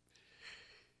too.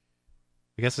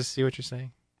 guess I see what you're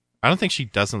saying. I don't think she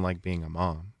doesn't like being a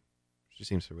mom. She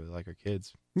seems to really like her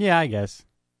kids. yeah. I guess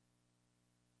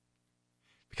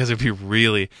Because it'd be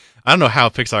really... I don't know how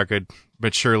Pixar could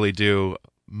maturely do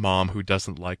mom who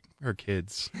doesn't like her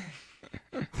kids.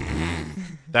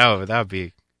 that would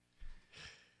be...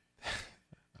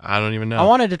 I don't even know. I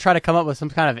wanted to try to come up with some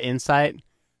kind of insight,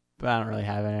 but I don't really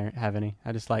have any.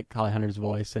 I just like Holly Hunter's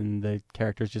voice and the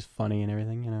character's just funny and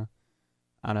everything. You know,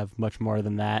 I don't have much more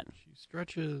than that. She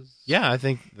stretches. Yeah, I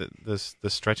think the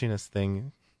stretchiness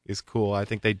thing is cool. I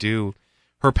think they do.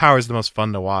 Her power is the most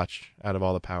fun to watch out of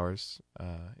all the powers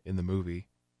in the movie.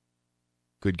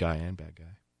 Good guy and bad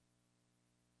guy.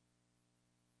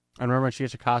 I remember when she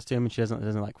gets her costume and she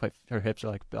doesn't like quite, her hips are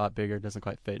like a lot bigger, doesn't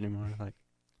quite fit anymore. Like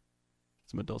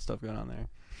some adult stuff going on there.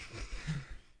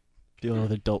 Dealing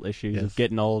with adult issues Yes. of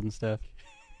getting old and stuff.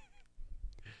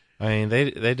 I mean, they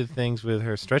did things with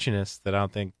her stretchiness that I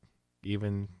don't think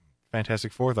even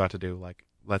Fantastic Four thought to do. Like,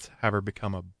 let's have her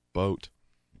become a boat.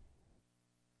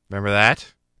 Remember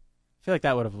that? I feel like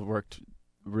that would have worked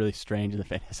really strange in the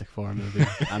Fantastic Four movie.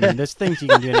 I mean, there's things you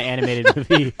can do in an animated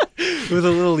movie. With a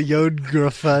little Yod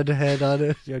Griffin head on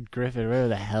it. Joe Griffin, whatever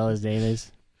the hell his name is.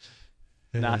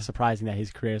 Yeah. Not surprising that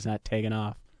his career is not taking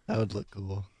off. That would look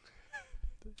cool.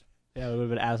 Yeah, it would have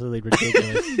been absolutely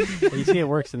ridiculous. But you see it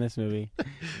works in this movie.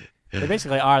 They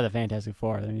basically are the Fantastic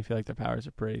Four. I mean, you feel like their powers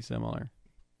are pretty similar.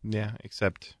 Yeah,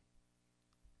 except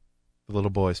the little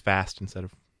boy is fast instead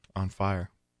of on fire.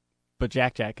 But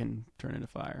Jack can turn into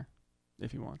fire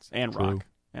if he wants. And True. rock.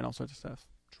 And all sorts of stuff.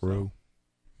 True.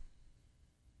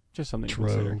 Just something to True.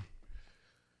 consider.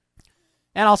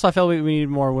 And also, I felt we need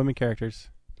more women characters.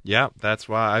 Yeah, that's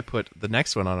why I put the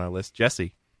next one on our list,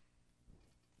 Jessie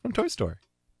from Toy Story.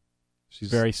 She's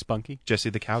Very spunky. Jessie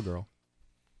the cowgirl.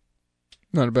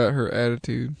 Not about her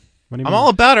attitude. What do you I'm mean? all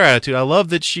about her attitude. I love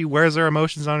that she wears her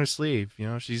emotions on her sleeve. You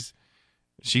know, she's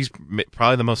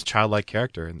probably the most childlike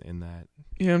character in that.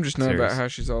 Yeah, I'm just not Serious. about how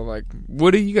she's all like,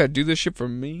 Woody, you gotta do this shit for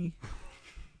me.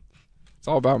 It's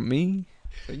all about me.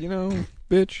 Like, you know,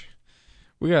 bitch.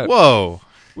 We got Whoa,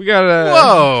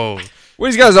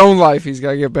 Woody's got his own life he's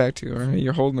gotta get back to, alright?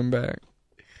 You're holding him back.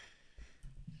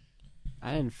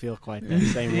 I didn't feel quite that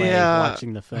same way Yeah.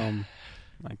 watching the film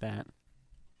like that.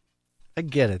 I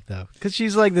get it, though. Because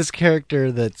she's like this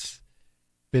character that's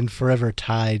been forever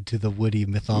tied to the Woody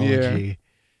mythology.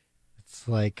 It's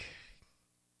like,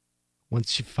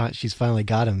 once she's finally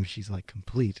got him, she's like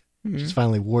complete. Mhm. She's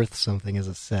finally worth something as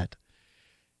a set.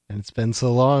 And it's been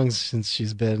so long since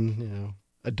she's been,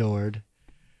 adored.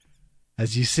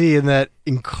 As you see in that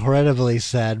incredibly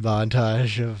sad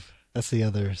montage of that's the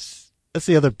other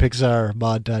Pixar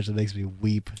montage that makes me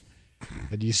weep.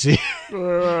 And you see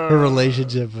her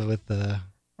relationship with her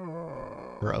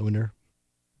owner,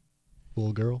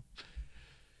 little girl.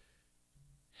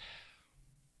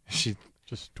 she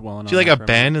Just dwelling she on like that for a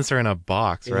minute. abandons her in a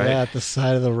box, right? Yeah, at the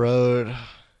side of the road.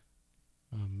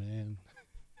 Oh man.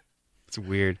 It's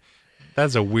weird.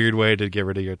 That's a weird way to get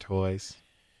rid of your toys.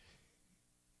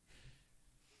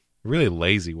 Really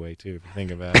lazy way too, if you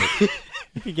think about it.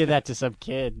 You could give that to some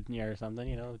kid or something,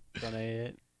 donate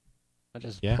it. I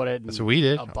just Yeah, put it in that's what we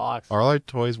did. a box. All our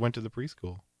toys went to the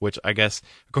preschool, which I guess,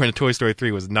 according to Toy Story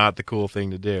 3, was not the cool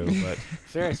thing to do, but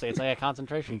Seriously, it's like a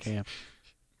concentration camp.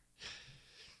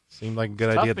 seemed like a good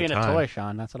It's idea tough at the being a time. toy,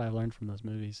 Sean. That's what I've learned from those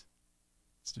movies.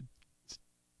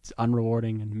 It's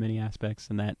unrewarding in many aspects,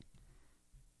 and that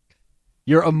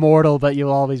you're immortal, but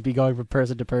you'll always be going from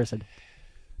person to person.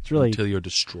 It's really Until you're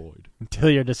destroyed. until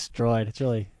you're destroyed. It's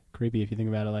really creepy if you think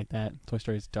about it like that. Toy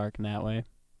Story is dark in that way.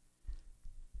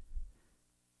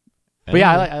 But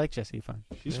yeah, I like Jessie. Fun.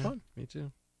 She's Yeah. fun. Me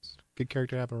too. Good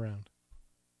character to have around.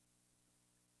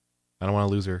 I don't want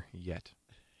to lose her yet.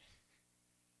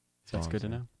 That's all good to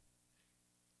I'm saying. know.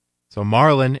 So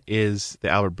Marlin is the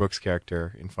Albert Brooks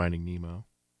character in Finding Nemo,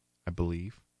 I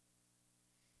believe.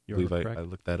 You're I correct.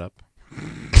 looked that up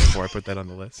before I put that on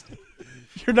the list.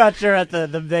 You're not sure at the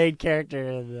main character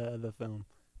of the film.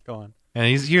 Go on. And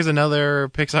here's another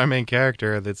Pixar main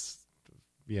character that's,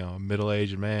 a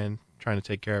middle-aged man trying to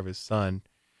take care of his son.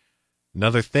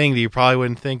 Another thing that you probably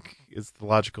wouldn't think is the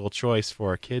logical choice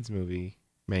for a kids movie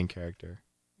main character,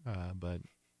 but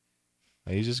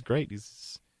he's just great.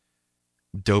 He's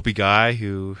a dopey guy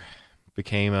who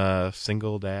became a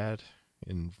single dad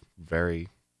in very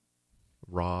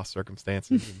raw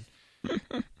circumstances.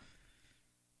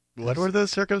 What were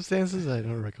those circumstances? I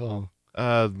don't recall.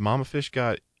 Mama Fish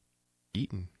got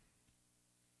eaten,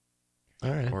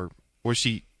 All right. or was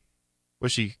she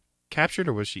captured,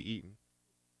 or was she eaten?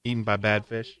 Eaten by bad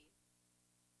fish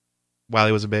while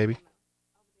he was a baby.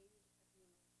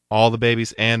 All the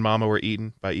babies and Mama were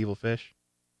eaten by evil fish.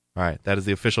 All right, that is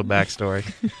the official backstory.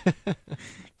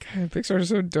 God, Pixar is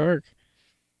so dark.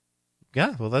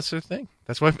 Yeah, well, that's their thing.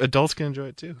 That's why adults can enjoy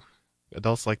it too.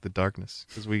 Adults like the darkness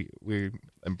because we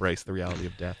embrace the reality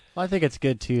of death. Well, I think it's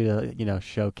good too to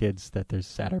show kids that there's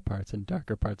sadder parts and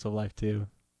darker parts of life too.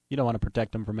 You don't want to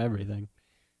protect them from everything.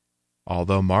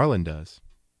 Although Marlin does,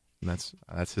 and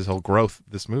that's his whole growth.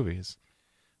 This movie is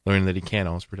learning that he can't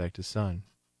always protect his son.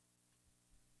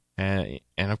 And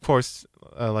of course,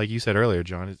 like you said earlier,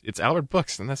 John, it's Albert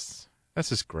Brooks, and that's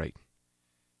just great.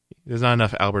 There's not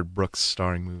enough Albert Brooks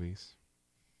starring movies.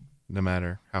 No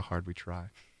matter how hard we try,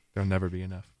 there'll never be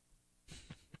enough.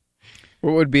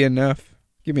 What would be enough?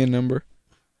 Give me a number.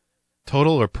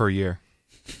 Total or per year?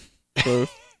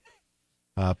 Both.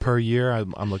 Per year,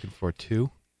 I'm looking for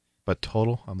 2, but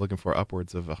total, I'm looking for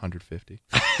upwards of 150.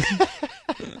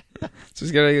 So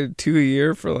he's got to get 2 a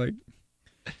year for like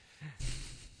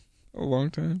a long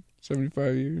time.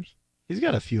 75 years. He's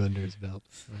got a few under his belt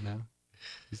right now.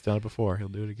 He's done it before. He'll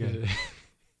do it again.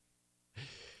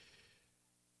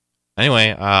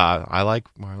 Anyway, I like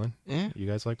Marlin. Yeah, You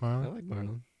guys like I Marlin? like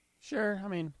Marlon. Sure, I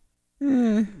mean, Eh,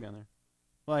 you can be on there.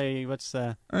 Why? What's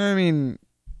I mean,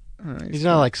 I don't know, He's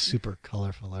not like super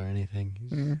colorful or anything.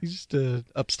 Mm. He's just a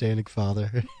upstanding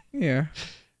father, Yeah.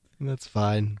 and that's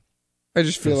fine. I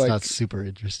just feel It's like not super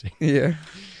interesting. yeah.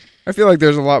 I feel like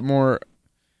there's a lot more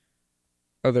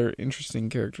other interesting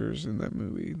characters in that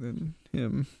movie than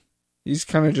him. He's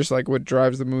kind of just like what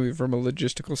drives the movie from a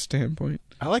logistical standpoint.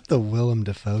 I like the Willem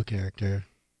Dafoe character,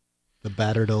 the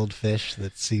battered old fish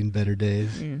that's seen better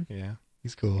days. Yeah. Yeah.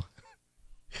 He's cool.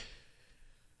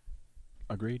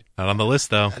 agreed? Not on the list,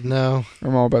 though. No,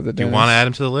 I'm all about the Do you Dennis. want to add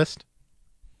him to the list?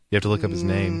 You have to look up his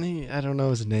name. I don't know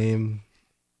his name.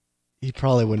 He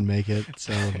probably wouldn't make it,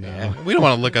 so no. Yeah, we don't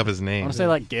want to look up his I name. want to say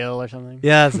like Gil or something.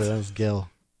 Yeah, that's Gil.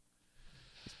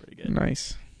 It's pretty good.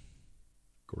 Nice.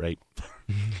 Great.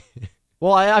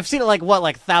 Well, I've seen it like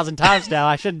 1,000 times now.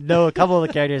 I should know a couple of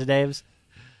the characters' names.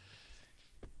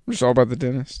 I'm just all about the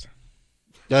dentist.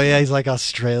 Oh yeah, he's like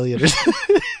Australian.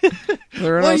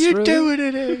 They're in What are you Australia? doing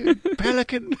in here,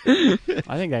 pelican?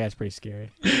 I think that guy's pretty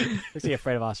scary. Looks like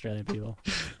afraid of Australian people.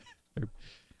 Their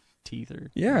teeth are.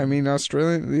 Yeah, I mean,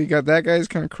 Australian. You got that guy who's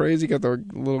kind of crazy. You got the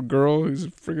little girl who's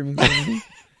freaking insane.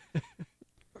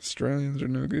 Australians are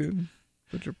no good.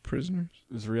 Bunch of prisoners.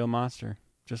 It was a real monster,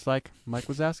 just like Mike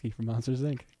Wazowski from Monsters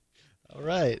Inc. All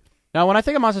right. Now, when I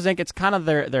think of Monsters Inc., it's kind of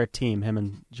their team. Him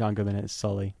and John Goodman and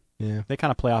Sully. Yeah. They kind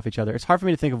of play off each other. It's hard for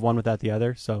me to think of one without the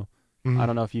other. So Mhm. I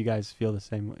don't know if you guys feel the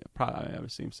same way. Probably, I would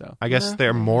assume so. I guess Yeah,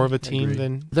 they're more of a I team agree.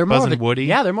 than They're Buzz more of and a, Woody.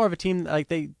 Yeah, they're more of a team. Like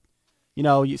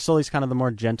Sully's kind of the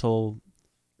more gentle,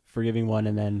 forgiving one,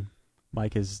 and then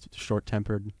Mike is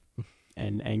short-tempered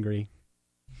and angry.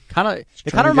 They kind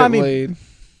of remind me. Laid.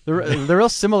 They're real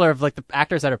similar of like the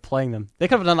actors that are playing them. They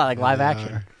could have done that like live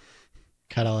action.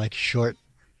 Kind of like short,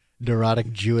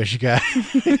 neurotic Jewish guy,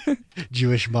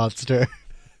 Jewish monster.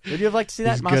 Would you have liked to see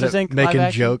that He's Monsters good at Inc. live making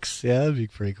action? jokes. Yeah, that'd be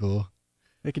pretty cool.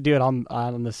 They could do it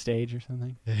on the stage or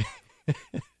something.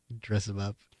 Dress him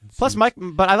up. Plus Mike,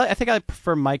 but I think I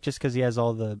prefer Mike just because he has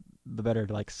all the the better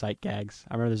like sight gags.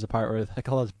 I remember there's a part where like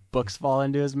all those books fall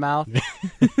into his mouth,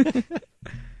 and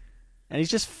he's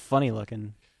just funny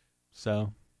looking.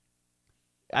 So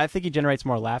I think he generates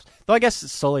more laughs. Though I guess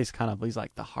Sully's he's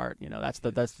like the heart. That's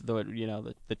the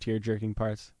the tear jerking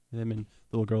parts. Him and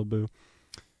little girl Boo.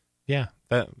 Yeah,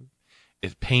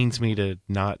 it pains me to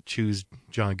not choose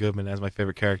John Goodman as my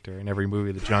favorite character in every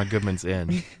movie that John Goodman's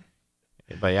in.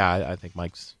 But yeah, I think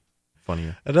Mike's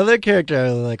funnier. Another character I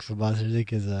really like from Monsters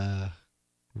Inc. is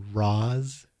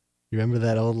Roz. You remember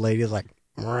that old lady? Is like,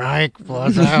 Mike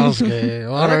Wazowski.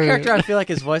 Another character I feel like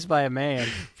is voiced by a man.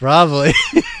 Probably.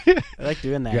 I like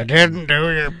doing that. You didn't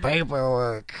do your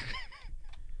paperwork.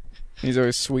 He's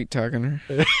always sweet talking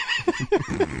her.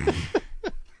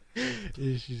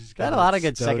 She's Got a lot of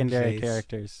good secondary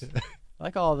characters. I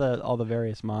like all the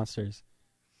various monsters.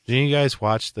 Did you guys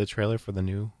watch the trailer for the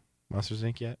new Monsters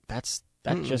Inc. yet? That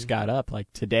just got up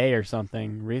like today or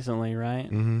something recently, right?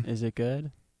 Mm-hmm. Is it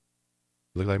good?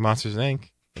 Look like Monsters Inc.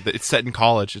 It's set in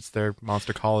college. It's their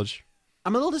monster college.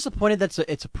 I'm a little disappointed that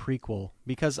it's a prequel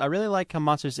because I really like how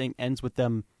Monsters Inc. ends with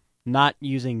them not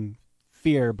using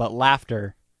fear but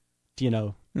laughter,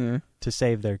 to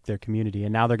save their community,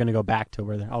 and now they're going to go back to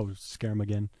where they're scare them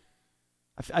again.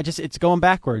 It's going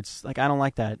backwards. Like I don't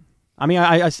like that. I mean,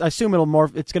 I assume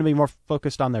it's going to be more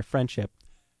focused on their friendship.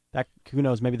 That who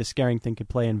knows? Maybe the scaring thing could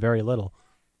play in very little.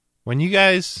 When you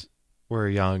guys were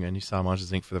young and you saw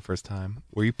Monsters Inc. for the first time,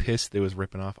 were you pissed it was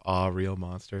ripping off all real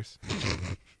monsters?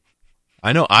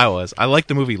 I know I was. I liked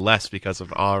the movie less because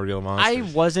of all real monsters.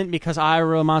 I wasn't because All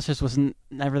Real Monsters was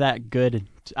never that good.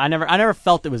 I never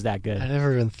felt it was that good. I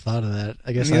never even thought of that.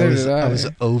 I guess Neither I did was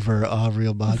over All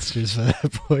Real Monsters at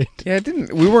that point. Yeah,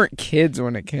 we weren't kids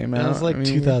when it came out. It was like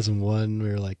 2001. We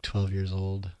were like 12 years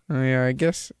old. Oh yeah, I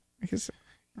guess I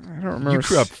don't remember. You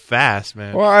grew up fast,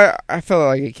 man. Well, I felt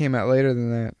like it came out later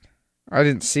than that. I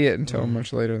didn't see it until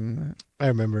much later than that. I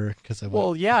remember because I went.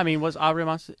 Well, yeah, I mean, was All Real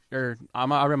Monsters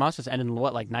All Real Monsters ended in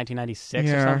what, like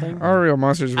 1996 or something? All Real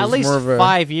Monsters was at least more of a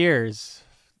 5 years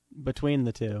between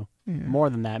the two. Yeah. More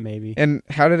than that, maybe. And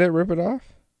how did it rip it off?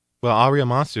 Well, All Real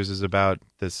Monsters is about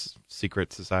this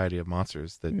secret society of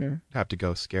monsters that Yeah. have to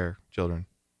go scare children.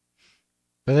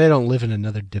 But they don't live in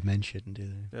another dimension, do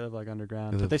they? They live like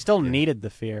underground, They but live- they still yeah. needed the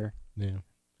fear. Yeah.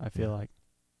 I feel like.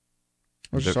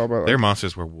 It was just all about Their like,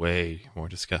 monsters were way more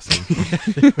disgusting.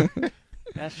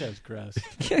 That show's gross.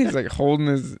 yeah, he's like holding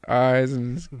his eyes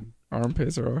and his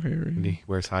armpits are all hairy. And he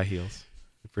wears high heels.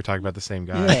 If we're talking about the same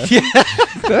guy. Yeah.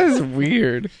 That is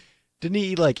weird. Didn't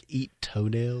he eat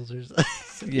toenails or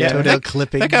something? Yeah. Toenail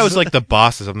clippings. That guy was like the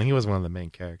boss or something. He was one of the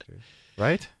main characters,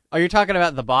 right? Oh, you're talking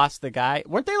about the boss, the guy?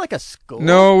 Weren't they like a school?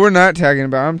 No, we're not talking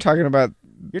about. I'm talking about.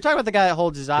 You're talking about the guy that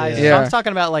holds his eyes. Yeah. I'm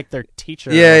talking about like their teacher.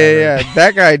 or Yeah, whatever. yeah.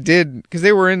 That guy did because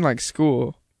they were in like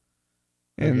school,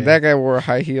 and Okay. that guy wore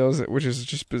high heels, which is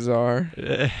just bizarre.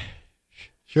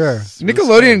 Sure.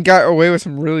 Nickelodeon got away with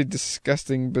some really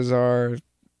disgusting, bizarre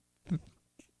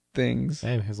things.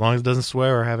 Hey, as long as it doesn't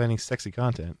swear or have any sexy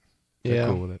content, they're Yeah.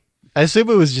 cool with it. I assume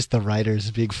it was just the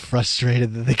writers being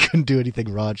frustrated that they couldn't do anything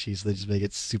raunchy, so they just make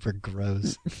it super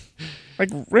gross. Like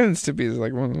Ren and Stimpy is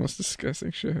like one of the most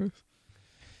disgusting shows.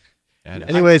 And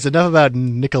Anyways, enough about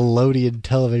Nickelodeon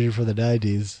television for the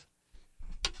 90s.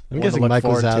 I'm One to guessing look Mike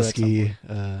forward to at some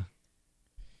Wazowski.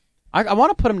 I want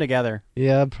to put them together.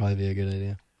 Yeah, that'd probably be a good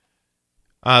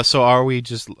idea. so are we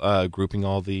just grouping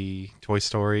all the Toy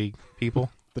Story people?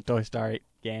 The Toy Story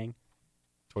gang.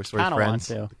 Toy Story Kind of want friends?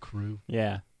 to. The crew.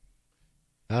 Yeah.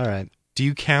 All right. Do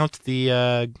you count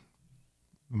the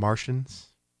Martians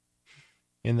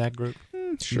in that group?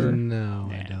 Sure. No,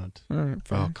 I Nah. don't. All right, Oh,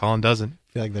 fine. Colin doesn't.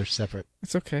 I feel like they're separate.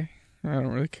 It's okay. I don't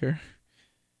really care.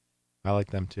 I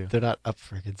like them too. They're not up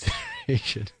for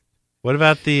consideration. What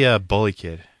about the bully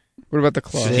kid? What about the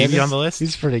claw? Should he be on the list?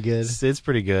 He's pretty good. Sid's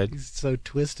pretty good. He's so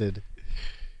twisted.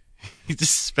 He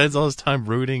just spends all his time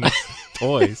rooting his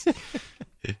toys.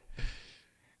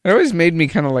 It always made me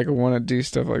kind of like want to do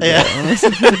stuff like Yeah.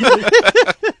 that.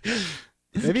 honestly.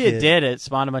 Maybe it did. It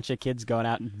spawned a bunch of kids going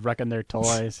out and wrecking their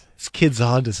toys. This kid's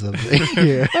onto something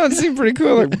here. Oh, it seemed pretty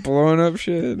cool, like blowing up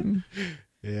shit.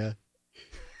 Yeah.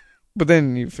 But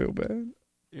then you feel bad.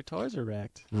 Your toys are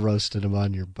wrecked. Roasted him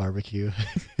on your barbecue.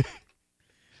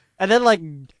 And then, like,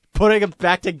 putting them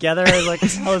back together is, like,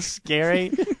 so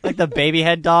scary. Like the baby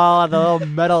head doll and the little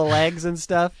metal legs and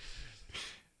stuff.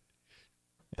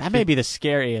 That may be the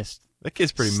scariest That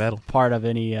kid's pretty metal. part of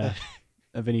any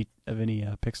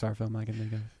Pixar film I can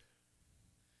think of.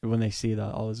 When they see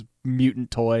all those mutant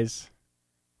toys.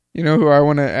 You know who I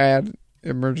want to add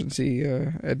emergency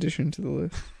addition to the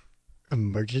list?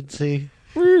 Emergency?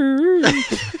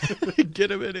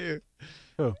 Get him in here.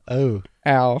 Oh,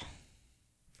 Al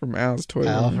from Al's Toy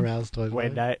Al Barn. from Al's Toy Barn.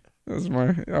 Wait, that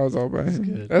I was all by him.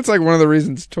 good. That's like one of the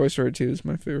reasons Toy Story 2 is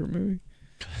my favorite movie.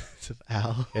 It's of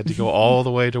Al. He had to go all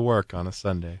the way to work on a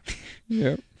Sunday.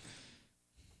 Yeah.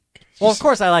 Well, of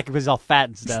course I like it because he's all fat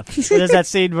and stuff. So there's that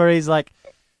scene where he's like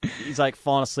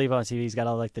falling asleep on TV. He's got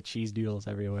all like the cheese doodles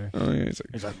everywhere. Oh yeah,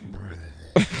 He's like,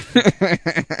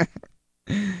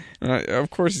 of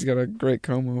course he's got a great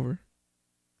comb over.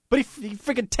 but he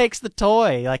freaking takes the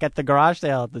toy like at the garage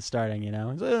sale at the starting. You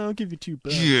know, he's like, I'll give you $2.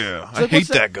 Yeah, I hate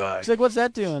that guy. He's like, what's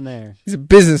that doing there? He's a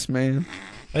businessman.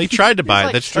 He tried to buy it.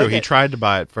 like, That's true. okay. He tried to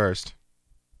buy it first,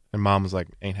 and Mom was like,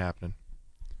 "Ain't happening."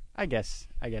 I guess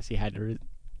he had to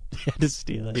he had to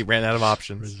steal it. He ran out of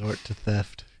options. Resort to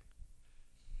theft.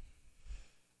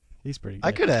 He's pretty good.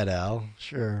 I could add Al,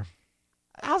 sure.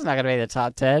 Al's not gonna make the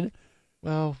top 10.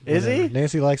 Well, Is he? whatever.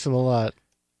 Nancy likes him a lot.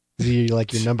 Is he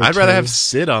like your number I'd 2? rather have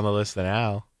Sid on the list than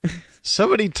Al. so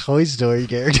many Toy Story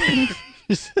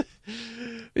characters.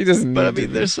 He doesn't. But I need to mean,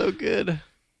 be. they're so good.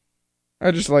 I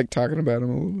just like talking about him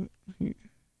a little bit.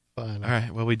 Fine. All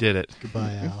right, well, we did it.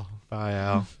 Goodbye, Al. Bye,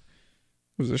 Al.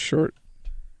 It was a short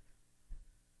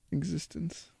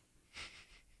existence.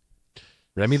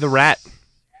 Remy the rat.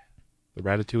 The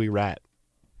Ratatouille rat.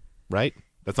 Right?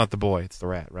 That's not the boy. It's the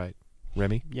rat, right?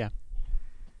 Remy? Yeah.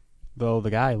 Though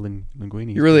the guy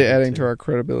Linguini. You're really adding to our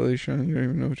credibility, Sean. You don't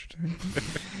even know what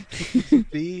you're saying.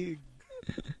 Be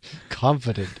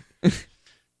confident.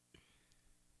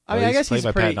 I mean, Well, I guess he's he's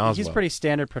played by Patton he's Oswalt. pretty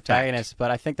standard protagonist, but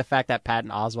I think the fact that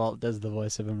Patton Oswalt does the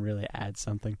voice of him really adds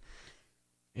something.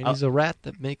 And he's a rat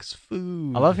that makes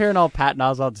food. I love hearing all Patton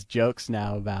Oswalt's jokes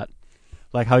now about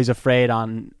like how he's afraid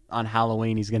on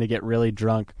Halloween he's going to get really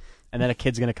drunk and then a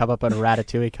kid's going to come up in a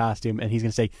Ratatouille costume and he's going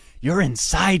to say, "You're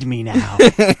inside me now."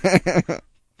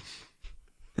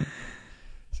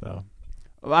 So,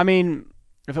 I mean,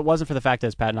 if it wasn't for the fact that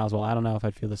it's Patton Oswalt, I don't know if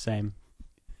I'd feel the same.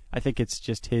 I think it's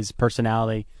just his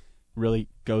personality really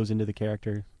goes into the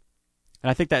character. And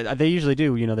I think that they usually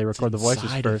do, you know, they record the voices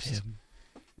Inside of first. him.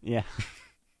 Yeah.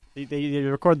 They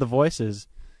record the voices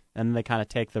and then they kind of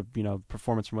take the, you know,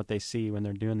 performance from what they see when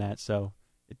they're doing that. So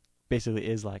it basically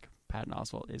is like Patton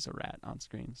Oswalt is a rat on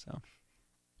screen. So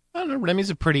I don't know. Remy's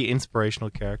a pretty inspirational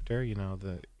character. You know,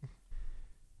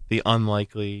 the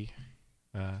unlikely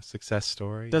success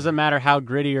story. doesn't matter how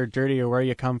gritty or dirty or where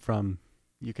you come from.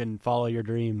 You can follow your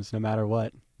dreams no matter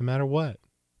what. No matter what.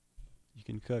 You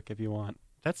can cook if you want.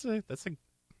 That's a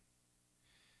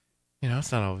you know,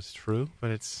 it's not always true, but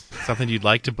it's something you'd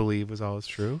like to believe was always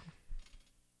true.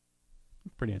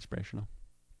 Pretty inspirational.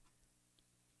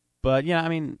 But yeah, I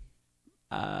mean,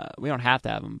 we don't have to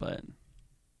have them, but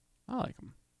I like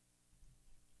them.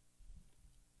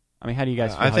 I mean, how do you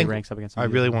guys feel I how think he ranks up against? I some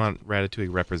of the really other ones? want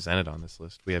Ratatouille represented on this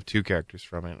list. We have 2 characters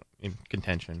from it in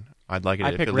contention. I'd like it.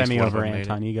 I'd if pick at least Remy one of over them made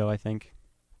Anton it. Ego, I think.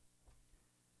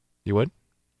 You would?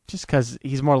 Just because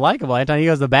he's more likable. Anton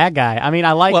Ego's the bad guy. I mean,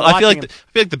 I like. Well, I feel watching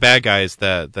like the bad guy is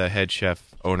the head chef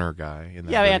owner guy. In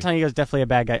that yeah, movie. Anton Ego's definitely a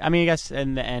bad guy. I mean, I guess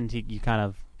in the end, he kind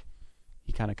of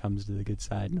comes to the good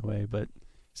side in a way. But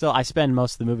still, I spend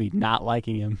most of the movie not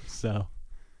liking him. So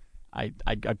I'd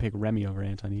pick Remy over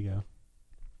Anton Ego.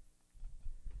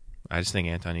 I just think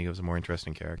Anton Ego's a more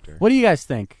interesting character. What do you guys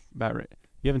think about?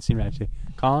 You haven't seen Ratatouille,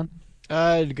 Colin?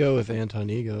 I'd go with Anton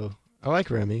Ego. I like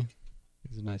Remy.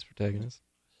 He's a nice protagonist.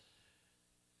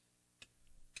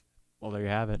 Well, there you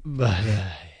have it. But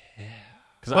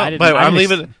Because Well, but I'm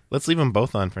leaving. Let's leave them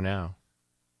both on for now.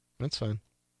 that's fine.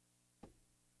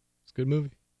 It's a good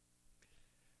movie.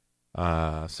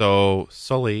 So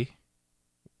Sully,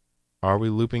 are we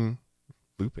looping?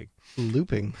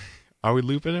 Looping. Are we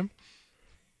looping him?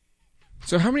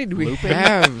 So how many do we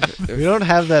have? We don't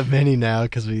have that many now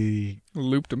because we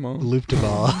Looped them all. looped them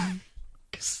all.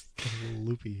 It's a little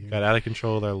loopy here. Got out of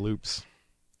control with our loops.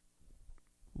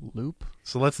 Loop.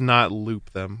 So let's not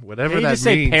loop them. Whatever Did you that just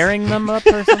say means. pairing them up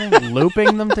or something?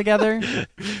 Looping them together?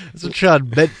 That's what Sean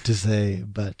meant to say,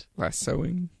 but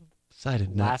Lassoing.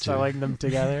 decided not to. Lassoing them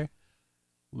together?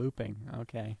 Looping.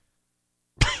 Okay.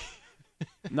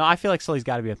 No, I feel like Sully's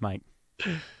got to be with Mike.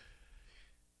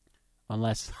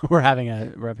 Unless we're having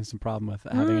some problem with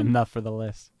having enough for the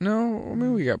list. No, I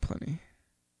mean we got plenty.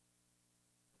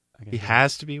 He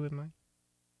has to be with Mike.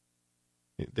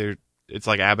 It's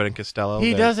like Abbott and Costello. He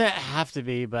They're- doesn't have to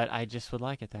be, but I just would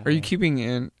like it that Are way. you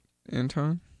keeping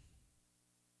Anton?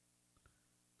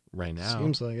 right now.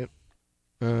 Seems like it.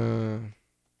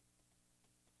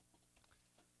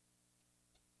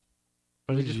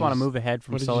 What We did just you want to s- move ahead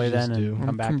from what did Sully you just then and do? come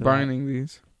I'm back to that. combining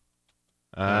these.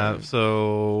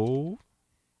 So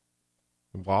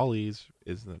Wally's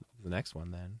is the next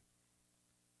one. Then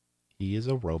he is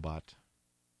a robot.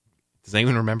 Does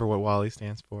anyone remember what WALL-E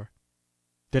stands for?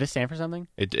 Did it stand for something?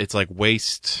 It's like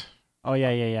waste Oh yeah.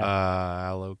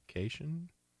 allocation.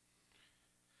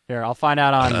 Here, I'll find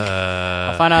out on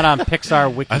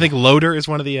Pixar Wiki. I think loader is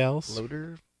one of the L's.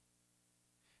 Loader.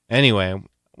 Anyway,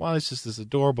 WALL-E's just this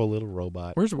adorable little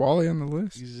robot. Where's Wally on the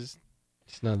list? He's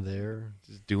It's not there.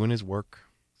 just doing his work.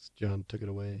 John took it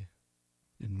away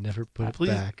and never put it Please,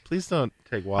 back. please don't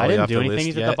take WALL-E I didn't off do the anything. list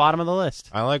He's yet. at the bottom of the list.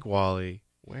 I like WALL-E.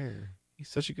 Where? He's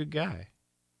such a good guy.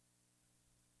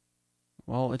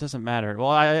 Well, it doesn't matter.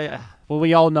 Well,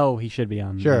 we all know he should be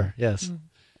on. Sure. Yes.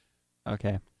 there.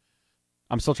 Okay.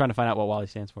 I'm still trying to find out what WALL-E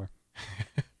stands for.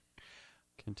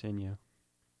 Continue.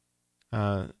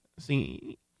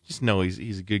 See, just know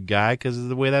he's a good guy because of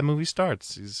the way that movie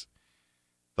starts. He's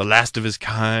the last of his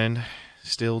kind,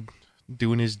 still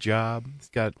doing his job. He's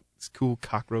got this cool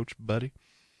cockroach buddy.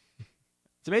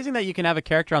 It's amazing that you can have a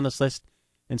character on this list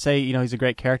and say, he's a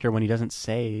great character when he doesn't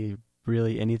say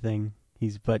really anything.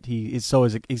 He's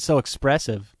so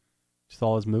expressive, just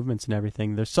all his movements and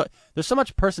everything. There's so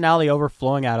much personality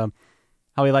overflowing at him.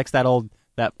 How he likes that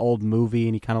old movie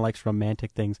and he kind of likes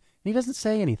romantic things. And he doesn't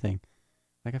say anything.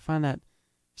 Like I find that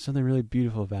something really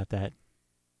beautiful about that.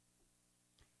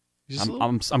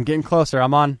 I'm getting closer.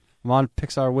 I'm on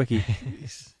Pixar Wiki.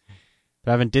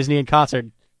 They're having Disney in concert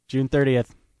June 30th,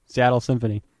 Seattle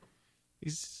Symphony.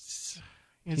 He's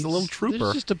a little trooper.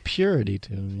 There's just a purity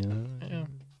to him, Yeah.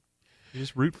 You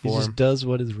just root He for just him. does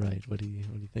what is right, what he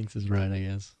thinks is right, I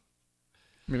guess.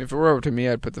 I mean, if it were up to me,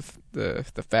 I'd put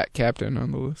the fat captain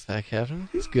on the list. That Captain?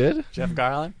 He's good. Jeff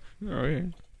Garland? Oh yeah.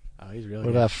 Oh, he's really What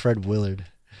good. about Fred Willard?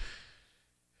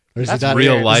 Or is That's he not,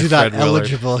 real life is he not Fred Willard.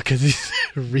 eligible because he's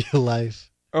real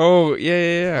life? Oh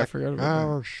yeah. I forgot about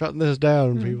We're shutting this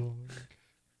down, Hmm. people.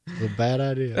 It's a bad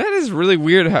idea. that. That is really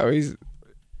weird. How he's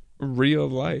real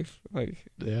life. Like,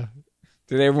 Yeah.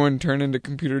 did everyone turn into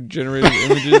computer generated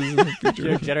images in the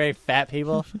future? Generate fat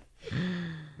people?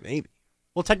 Maybe.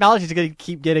 Well, technology's going to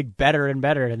keep getting better and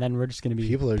better, and then we're just going to be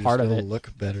People are just part going of to it.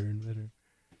 look better and better.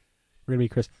 We're going to be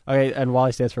Chris. Okay, and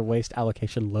WALL-E stands for Waste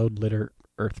Allocation Load Litter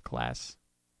Earth Class.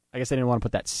 I guess I didn't want to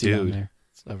put that C on Dude. there.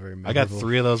 It's not very I got memorable.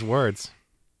 3 of those words.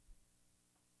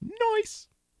 Nice.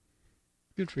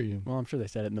 Good for you. Well, I'm sure they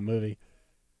said it in the movie.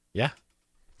 Yeah.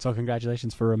 So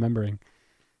congratulations for remembering.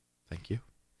 Thank you.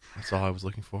 That's all I was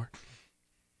looking for.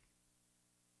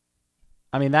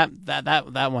 I mean,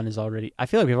 that one is already... I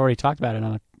feel like we've already talked about it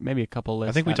on maybe a couple lists.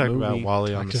 I think we That talked about movie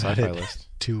WALL-E on the Talked about sci-fi it. list.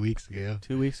 2 weeks ago.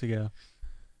 2 weeks ago.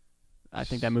 I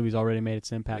think that movie's already made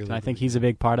its impact, Really, and I think really he's a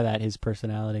big part of that, his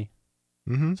personality.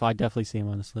 Mm-hmm. So I definitely see him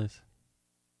on this list.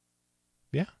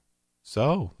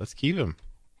 So, let's keep him.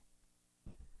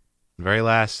 Very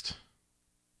last,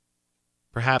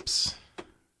 perhaps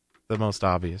the most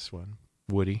obvious one,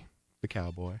 Woody, the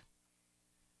cowboy.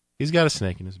 He's got a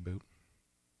snake in his boot.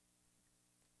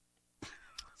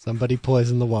 Somebody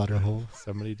poisoned the water hole,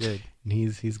 Somebody did. and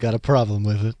he's got a problem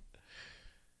with it.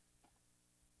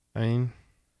 I mean,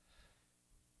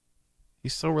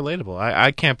 he's so relatable.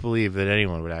 I can't believe that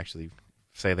anyone would actually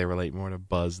say they relate more to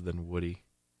Buzz than Woody.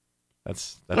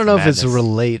 That's I don't know if it's madness.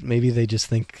 relate. Maybe they just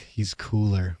think he's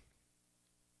cooler.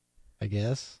 I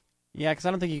guess. Yeah, because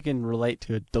I don't think you can relate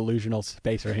to a delusional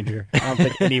space ranger. I don't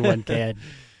think anyone can.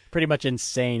 Pretty much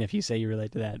insane if you say you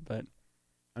relate to that. But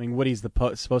I mean, Woody's the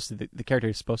character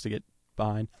who's supposed to get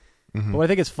behind. Mhm. But what I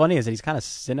think is funny is that he's kind of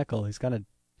cynical. He's kind of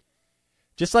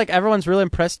just like everyone's really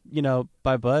impressed,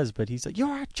 by Buzz. But he's like,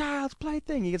 "You're a child's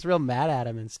plaything." He gets real mad at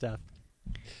him and stuff.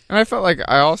 And I felt like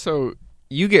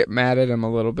you get mad at him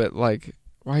a little bit. Like,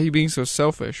 why are you being so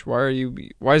selfish? Why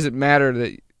does it matter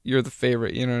that you're the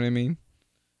favorite? You know what I mean?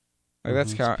 Like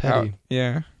that's It's how petty.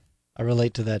 yeah. I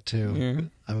relate to that too. Yeah.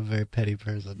 I'm a very petty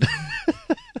person.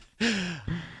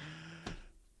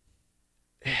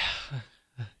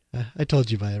 I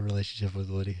told you my relationship with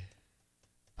Woody.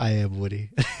 I am Woody.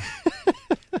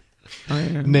 Oh,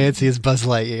 yeah. Nancy is Buzz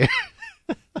Lightyear.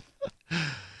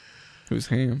 Who's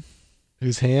Ham?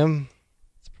 Who's Ham?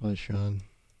 It's probably Sean.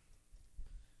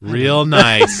 Real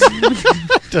nice.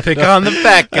 Pick on the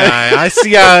fat guy. I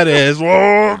see how it is.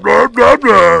 Whoa, blah, blah,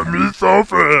 blah. He's so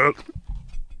fat.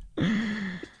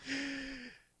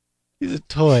 He's a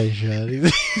toy, Sean.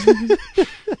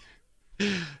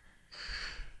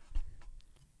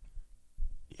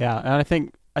 Yeah, and I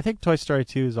think Toy Story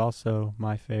 2 is also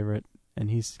my favorite, and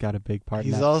he's got a big part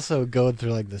in He's that. also going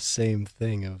through like the same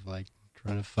thing of like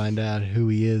trying to find out who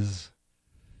he is.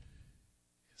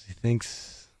 'Cause he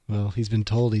thinks, well, he's been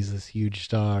told he's this huge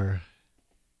star.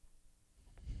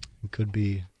 He could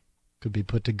be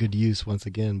put to good use once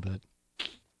again, but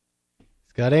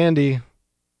he's got Andy.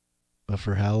 But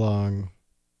for how long?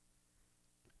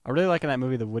 I really like in that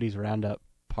movie the Woody's Roundup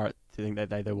part. To think that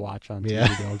they watch on TV, Yeah.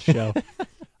 the old show.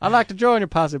 I'd like to join your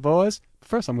posse, boys.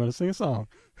 First, I'm going to sing a song.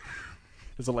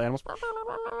 There's little animals.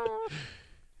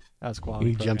 That's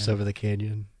quality. He jumps programming. over the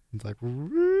canyon. It's like,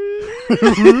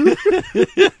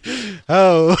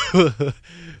 oh,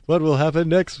 what will happen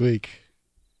next week?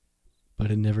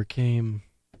 But it never came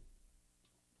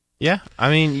Yeah, I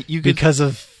mean, you could. because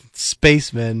of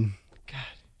spacemen. God,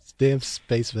 damn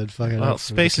spacemen fucking Well, up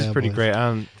for the space is pretty Cowboys.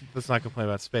 great. Let's not complain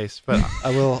about space, but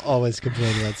I will always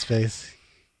complain about space.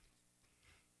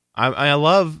 I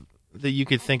love that you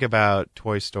could think about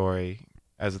Toy Story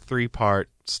as a 3-part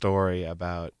story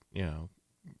about,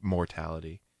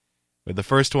 mortality. With the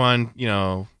first one,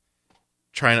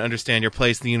 trying to understand your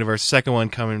place in the universe. Second one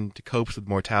coming to cope with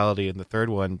mortality, and the third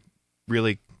one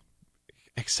really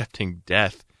accepting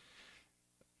death.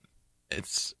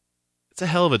 It's a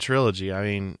hell of a trilogy. I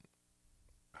mean,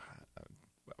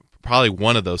 probably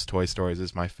one of those Toy Stories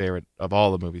is my favorite of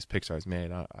all the movies Pixar's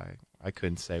made. I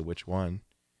couldn't say which one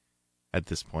at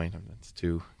this point. It's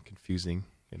too confusing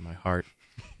in my heart.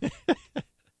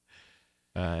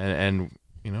 And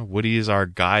Woody is our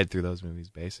guide through those movies,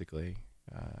 basically.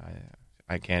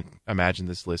 I can't imagine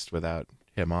this list without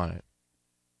him on it.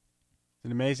 It's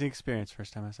an amazing experience.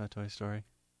 First time I saw Toy Story.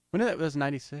 When did that? Was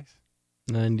 96?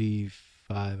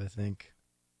 95, I think.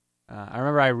 I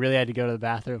remember I really had to go to the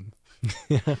bathroom.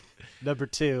 Number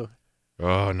 2.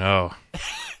 Oh, no.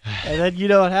 And then you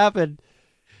know what happened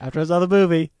after I saw the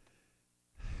movie.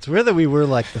 It's weird that we were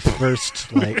like the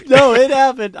first, like, No, it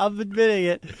happened. I'm admitting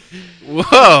it.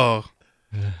 Whoa!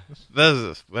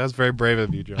 That's very brave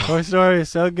of you, John. Toy Story is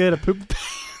so good. I pooped.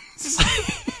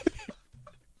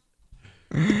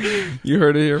 You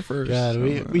heard it here first. God, so,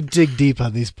 we dig deep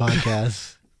on these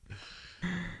podcasts.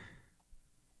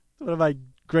 One of my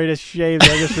greatest shames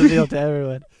I just revealed to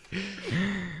everyone.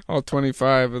 all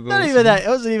 25 of those. Not even that. It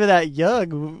wasn't even that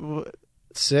young.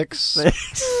 6.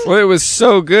 Well, it was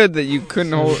so good that you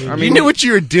couldn't hold. I mean, you knew what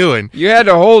you were doing. you had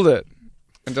to hold it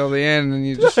until the end, and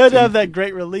you just Had to have that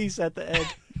great release at the end.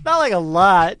 Not like a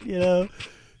lot, just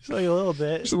like a little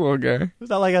bit. just a little guy. It's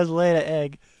not like I was laying an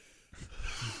egg.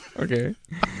 Okay.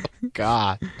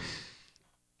 God.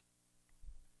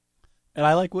 And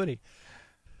I like Woody.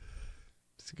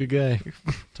 He's a good guy.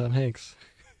 Tom Hanks.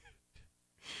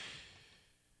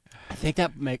 I think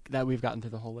that we've gotten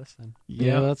through the whole list then.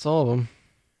 Yeah, that's all of them.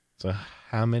 So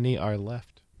how many are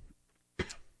left?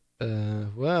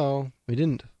 Well, we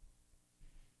didn't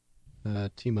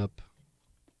team up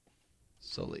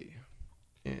Sully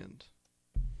and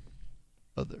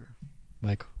other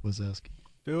Mike Wazowski.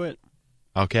 Do it.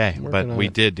 Okay, I'm but working on we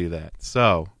it. did do that.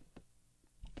 So,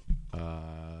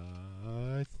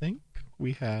 I think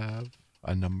we have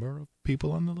a number of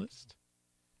people on the list.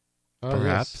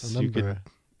 Perhaps yes, a you could- number.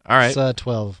 All right, It's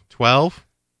 12. 12.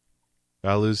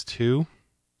 Gotta lose 2.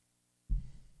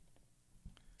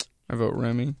 I vote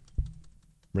Remy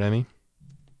Remy.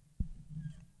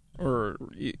 or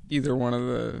either one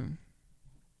of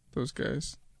those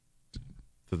guys.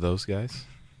 To those guys.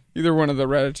 Either one of the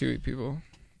Ratatouille people.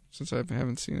 Since I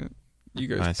haven't seen it, you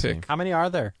guys I see. pick. How many are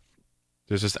there?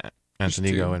 There's just Just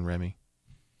Antonigo 2. and Remy.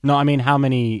 No, I mean how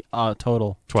many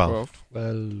total? 12.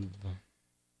 12.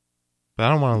 But I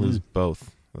don't want to lose both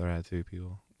of the Ratatouille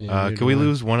people. Yeah, neither Could we do I.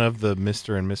 lose one of the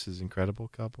Mr. and Mrs. Incredible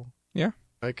couple?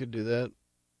 I could do that.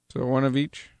 So one of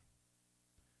each.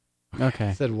 I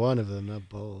Okay. said one of them, not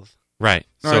both. Right.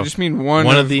 No, so I just mean one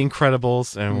of the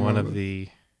Incredibles and one one of of- the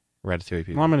Ratatouille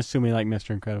people. Well, I'm going to assume we like Mr.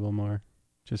 Incredible more.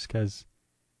 Just because,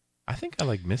 I think I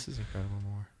like Mrs. Incredible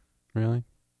more. really?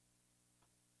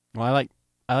 Well, I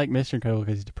like Mr. Incredible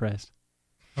because he's depressed.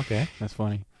 Okay. That's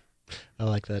funny. I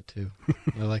like that too.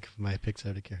 I like my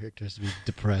Pixar characters to be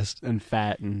depressed. And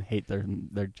fat and hate their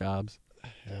jobs.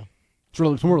 Yeah. It's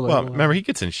really it's more like. Well, remember, he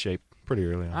gets in shape pretty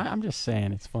early on. I'm just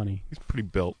saying it's funny. He's pretty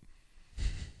built.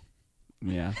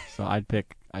 Yeah. So I'd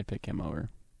pick him over.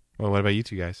 Well, what about you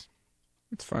two guys?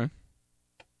 It's fine.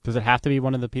 Does it have to be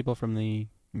one of the people from the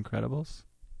Incredibles?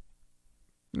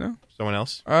 No. Someone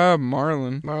else?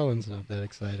 Marlon. Marlon's not that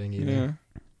exciting either.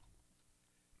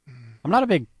 Yeah. I'm not a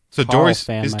big. So Carl Dory's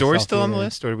fan is Dory myself still on the either.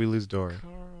 list, or did we lose Dory?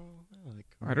 Carl. I like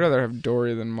Carl. I'd rather have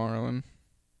Dory than Marlon.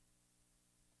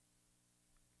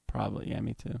 Probably, yeah,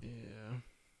 me too. Yeah.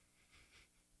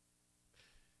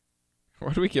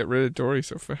 Why do we get rid of Dory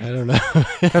so fast? I don't know.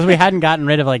 Because we hadn't gotten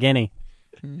rid of like any.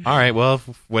 All right. Well,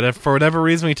 for whatever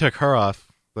reason we took her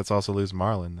off, let's also lose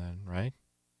Marlon then, right?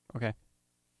 Okay.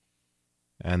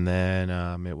 And then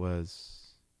it was.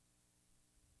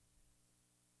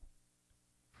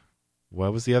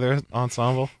 What was the other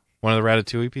ensemble? One of the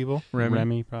Ratatouille people? Remy.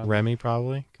 Remy probably. Remy,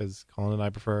 probably, because Colin and I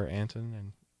prefer Anton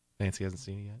and Nancy hasn't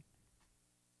seen it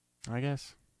yet. I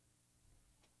guess.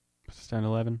 It's 10,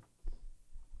 11.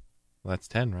 Well, that's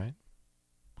 10, right?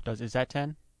 Is that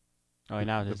 10? Oh, wait,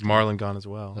 now it is. With Marlon gone as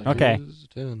well. That Okay. is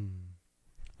 10.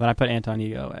 Then I put Anton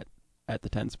Ego at the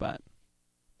 10 spot.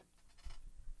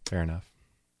 Fair enough.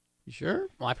 You sure?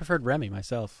 Well, I preferred Remy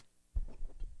myself.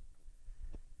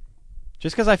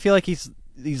 Just because I feel like he's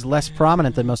less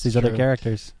prominent than most of these other True.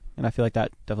 characters. And I feel like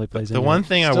that definitely plays The into one it.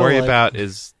 thing I Still worry like- about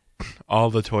is all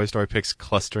the Toy Story picks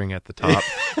clustering at the top.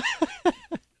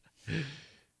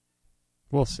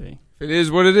 We'll see. If it is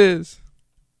what it is.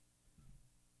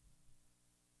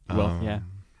 Well, yeah.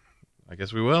 I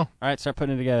guess we will. All right, start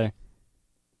putting it together.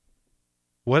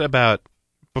 What about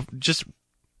just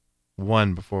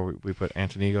one before we put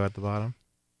Antonigo at the bottom?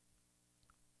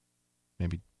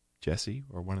 Maybe Jesse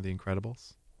or one of the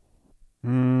Incredibles?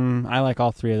 I like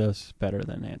all three of those better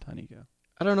than Anton Ego.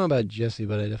 I don't know about Jesse,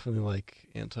 but I definitely like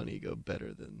Anton Ego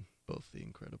better than both the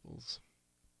Incredibles.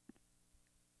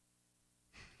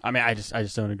 I mean, I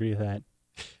just don't agree with that.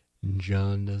 And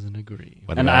John doesn't agree.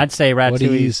 What And about- I'd say Ratatouille. What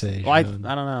do you say, Well, I Sean?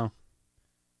 don't know.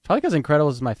 Probably because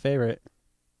Incredibles is my favorite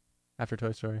after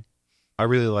Toy Story. I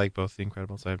really like both the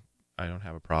Incredibles. I don't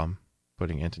have a problem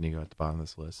putting Antonigo at the bottom of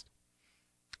this list.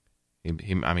 He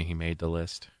made the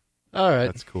list. All right.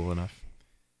 That's cool enough.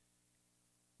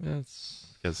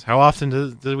 That's Because how often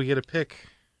do we get a pick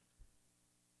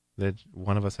that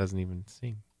one of us hasn't even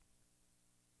seen?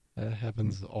 that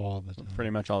happens all the time. Pretty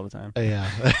much all the time. Yeah,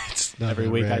 it's not Every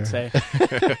that week, rare. I'd say.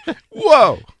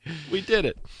 Whoa! We did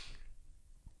it.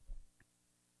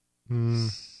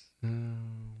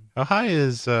 How high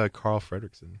is Carl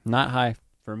Fredricksen? Not high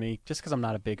for me, just because I'm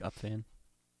not a big Up fan.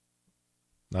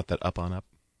 Not that up on up.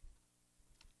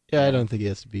 Yeah, I don't think he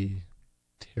has to be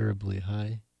terribly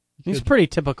high. He's a Could- pretty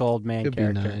typical old man Could be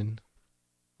character, 9.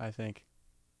 I think.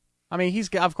 I mean, he's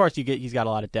got a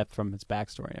lot of depth from his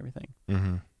backstory and everything.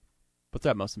 Mm-hmm. But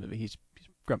throughout most of the movie, he's a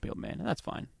grumpy old man, and that's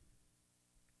fine.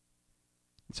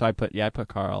 So I put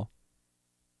Carl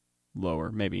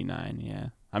lower, maybe 9. Yeah,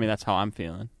 I mean that's how I'm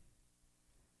feeling.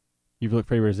 You look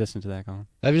pretty resistant to that, Colin.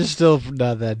 I'm just still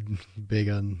not that big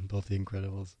on both the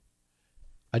Incredibles.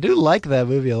 I do like that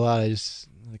movie a lot.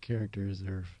 The characters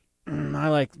are I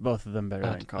like both of them better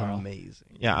than not Carl.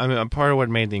 amazing. Yeah, I mean, part of what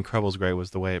made the Incredibles great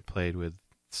was the way it played with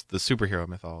the superhero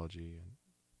mythology.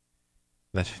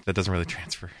 That doesn't really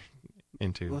transfer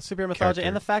into Well, superhero mythology character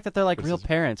and the fact that they're like real criticism.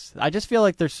 parents. I just feel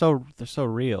like they're so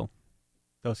real.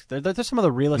 They're some of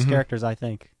the realest Mhm. characters I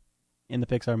think in the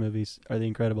Pixar movies are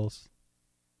the Incredibles.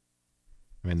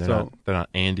 I mean, So- they're not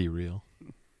Andy real.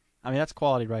 I mean that's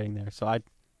quality writing there. So I'd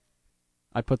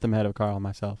put them ahead of Carl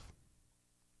myself.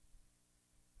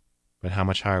 But how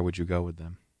much higher would you go with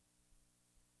them?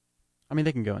 I mean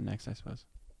they can go in next, I suppose.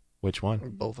 Which one?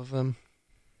 Both of them.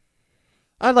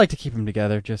 I'd like to keep them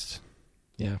together. Just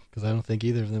Yeah, because I don't think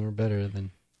either of them are better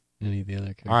than any of the other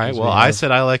characters. All right. we Well, I have.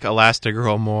 said I like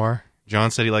Elastigirl more.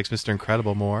 John said he likes Mr.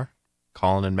 Incredible more.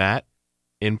 Colin and Matt,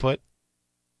 input.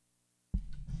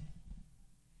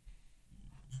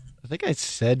 I think I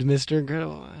said Mr.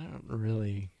 Incredible. I don't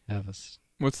really have a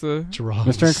What's the? strong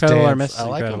Mr. Incredible or stance. Mrs. I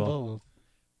like them Incredible? both.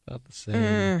 About the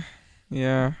same.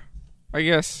 Yeah, I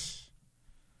guess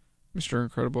Mr.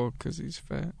 Incredible because he's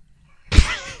fat.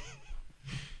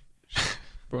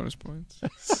 Bonus points.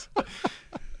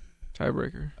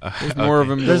 Tiebreaker. There's more of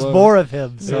him. there's below. more of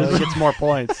him, so he gets more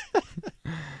points.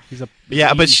 He's a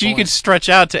Yeah, but she point. could stretch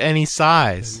out to any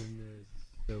size. And then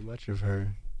there's so much of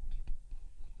her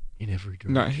in every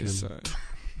direction. Not his side.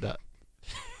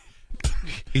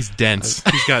 He's dense.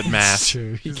 He's got mass.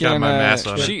 True. He's got my mass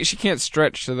on it. She can't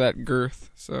stretch to that girth,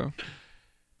 so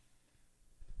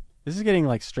This is getting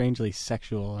like strangely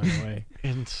sexual in a way.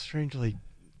 And strangely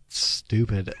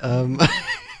stupid.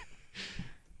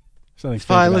 Something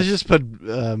Fine, let's just put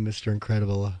Mr.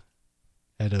 Incredible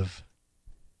ahead of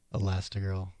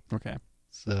Elastigirl. okay.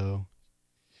 So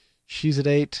she's at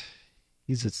 8,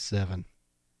 he's at 7.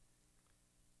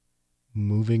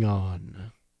 Moving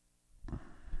on.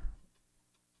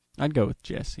 I'd go with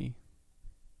Jesse.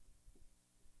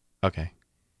 Okay.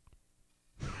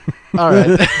 All right.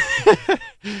 That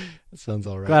sounds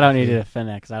all right. Glad I don't with need to me. defend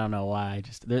that because I don't know why.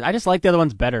 I just like the other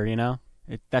ones better. You know,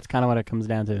 that's kind of what it comes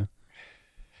down to.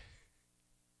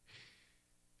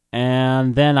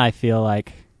 And then I feel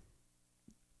like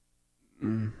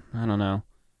I don't know.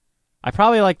 I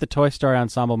probably like the Toy Story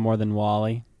ensemble more than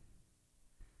Wall-E.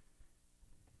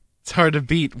 It's hard to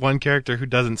beat one character who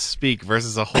doesn't speak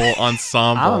versus a whole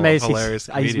ensemble I'm amazed of hilarious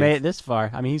he's comedians. made it this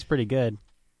far. I mean, he's pretty good.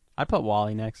 I'd put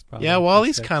Wall-E next. Probably. Yeah,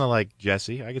 Wally's kind of like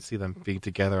Jesse. I could see them being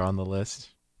together on the list.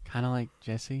 kind of like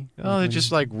Jesse. Oh, they're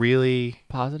just like really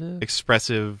positive.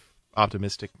 expressive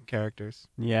optimistic characters.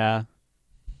 Yeah.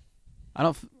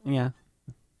 Yeah.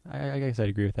 I guess I'd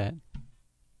agree with that.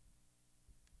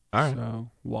 All right. So,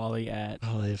 Wall-E at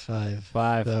Probably 5.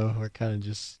 5. Though we're kind of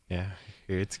just Yeah,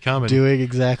 it's coming. doing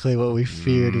exactly what we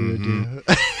feared we would do.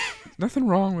 Nothing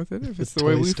wrong with it if it's the Toy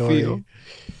way we Story. feel.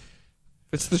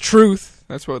 If it's the truth,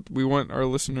 that's what we want our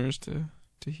listeners to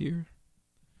hear.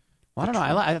 Well, I don't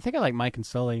know. I think I like Mike and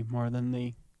Sully more than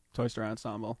the Toy Story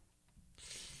Ensemble.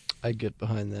 I'd get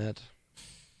behind that.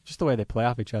 Just the way they play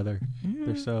off each other. Yeah.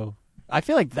 They're so... I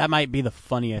feel like that might be the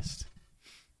funniest.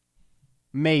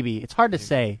 Maybe. It's hard to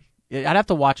say. I'd have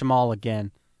to watch them all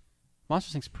again.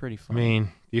 Monsters Inc.'s pretty I funny. mean,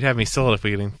 you'd have me sold if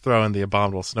we could throw in the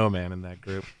Abominable Snowman in that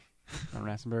group.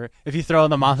 If you throw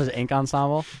in the Monsters Inc.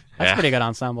 ensemble, that's Yeah. a pretty good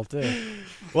ensemble, too.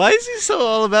 Why is he so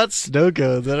all about snow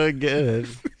cones? I don't get it.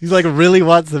 He's like really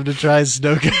wants them to try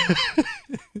snow cone.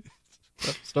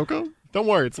 Snow cone? Don't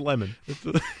worry, it's lemon.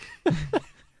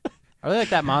 I really like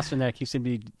that monster in there. It keeps him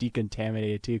to be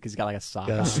decontaminated, too, because he's got like a sock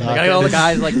Got a on. sock Like, on all the his-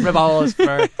 guys like rip all his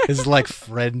fur. His like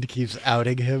friend keeps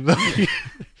outing him.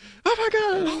 Oh my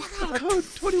god! Code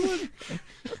 21.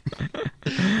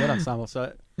 Good ensemble.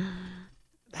 So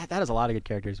that is a lot of good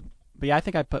characters. But yeah, I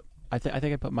think I put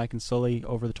Mike and Sully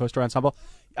over the Toy Story Ensemble.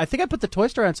 I think I put the Toy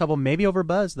Story Ensemble maybe over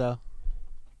Buzz though.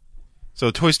 So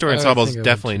Toy Story I Ensemble is think I would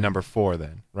definitely too. number 4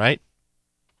 then, right?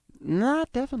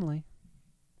 Not definitely.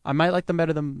 I might like them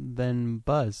better than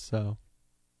Buzz. So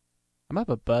I might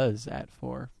put Buzz at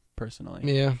 4 personally.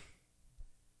 Yeah.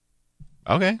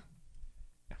 Okay.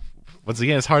 Once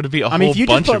again, it's hard to be a I whole mean, if you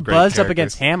just bunch of put great Buzz characters. up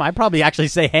against Ham, I'd probably actually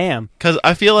say Ham. Because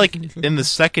I feel like in the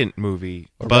second movie,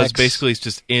 Or Buzz Rex. basically is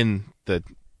just in the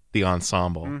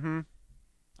ensemble. Mm-hmm.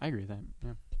 I agree with that.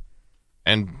 Yeah.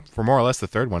 And for more or less the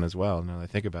third one as well, now that I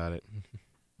think about it.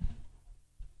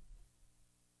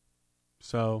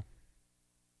 So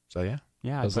So yeah.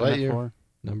 yeah, I'd Buzz put him at Lightyear. 4.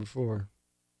 Number 4.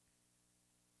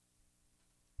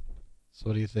 So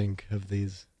what do you think of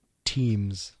these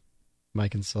teams?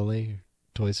 Mike and Sully,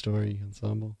 Toy Story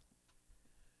Ensemble?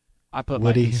 I put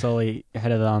Woody. Mike and Sully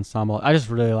ahead of the ensemble. I just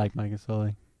really like Mike and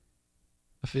Sully.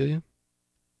 I feel you.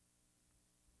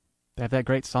 They have that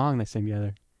great song they sing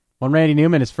together. Won Randy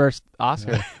Newman his first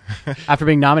Oscar after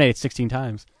being nominated 16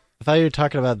 times. I thought you were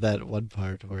talking about that one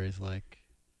part where he's like,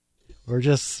 we're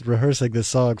just rehearsing this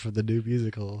song for the new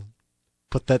musical.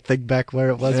 Put that thing back where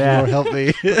it was Yeah. before, help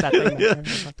me. Put that thing back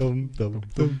there. Dum, dum,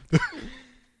 dum.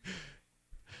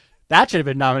 That should have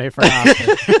been nominated for an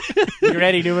Oscar.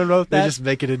 Randy Newman wrote They that. just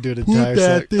make it into an entire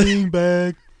song. thing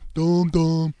back. Dum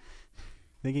dum.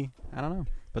 Thinking, I don't know.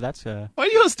 But that's Why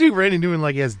do you always do Randy Newman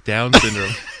like he has Down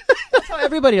syndrome? that's how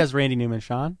everybody has Randy Newman,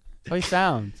 Sean. That's how he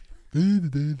sounds.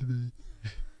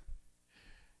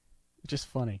 Just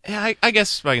funny. Yeah, I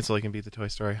guess Mike and Sully can beat the Toy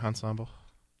Story ensemble.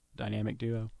 Dynamic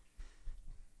duo.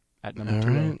 At number All 2.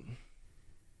 right.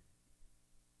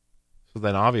 So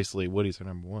then obviously Woody's our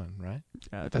number 1, right?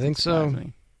 Yeah, that I think doesn't surprise so.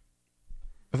 me.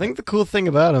 I think the cool thing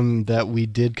about him that we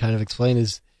did kind of explain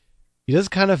is he does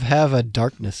kind of have a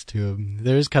darkness to him.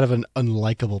 There is kind of an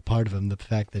unlikable part of him, the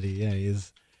fact that he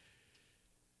is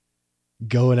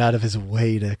going out of his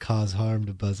way to cause harm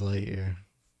to Buzz Lightyear.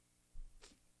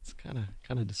 It's kind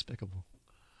of despicable.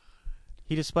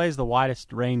 He displays the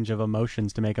widest range of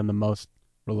emotions to make him the most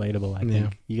relatable, I think.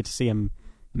 Yeah. You get to see him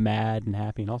mad and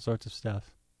happy and all sorts of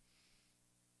stuff.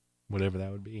 Whatever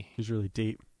that would be. He's really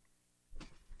deep.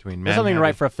 Between There's Mad something to Hatter-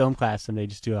 write for a film class and they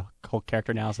just do a whole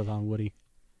character analysis on Woody.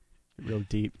 Real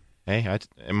deep. Hey,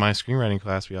 in my screenwriting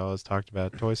class, we always talked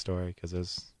about Toy Story because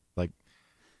it's like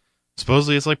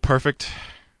supposedly it's like perfect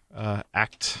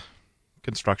act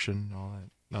construction and all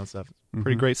that stuff.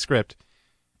 Pretty Mhm. great script.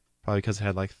 Probably because it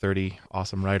had like 30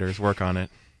 awesome writers work on it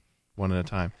one at a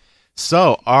time.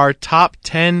 So our top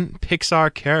 10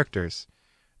 Pixar characters: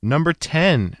 number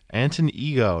 10, Anton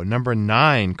Ego; number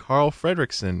 9, Carl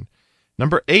Fredricksen;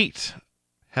 number 8,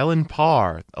 Helen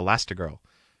Parr, Elastigirl;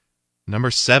 number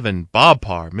 7, Bob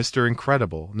Parr, Mr.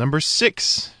 Incredible; number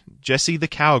 6, Jessie the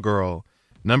Cowgirl;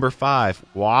 number 5,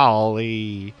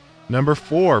 Wall-E; number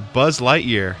 4, Buzz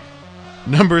Lightyear;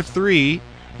 number 3,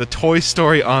 the Toy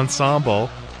Story Ensemble;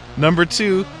 number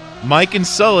 2, Mike and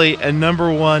Sully; and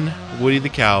number 1, Woody the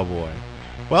Cowboy.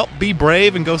 Well, be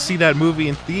brave and go see that movie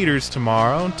in theaters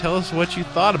tomorrow and tell us what you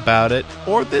thought about it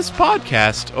or this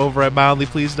podcast over at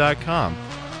mildlypleased.com.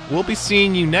 We'll be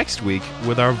seeing you next week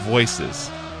with our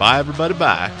voices. Bye, everybody.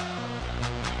 Bye.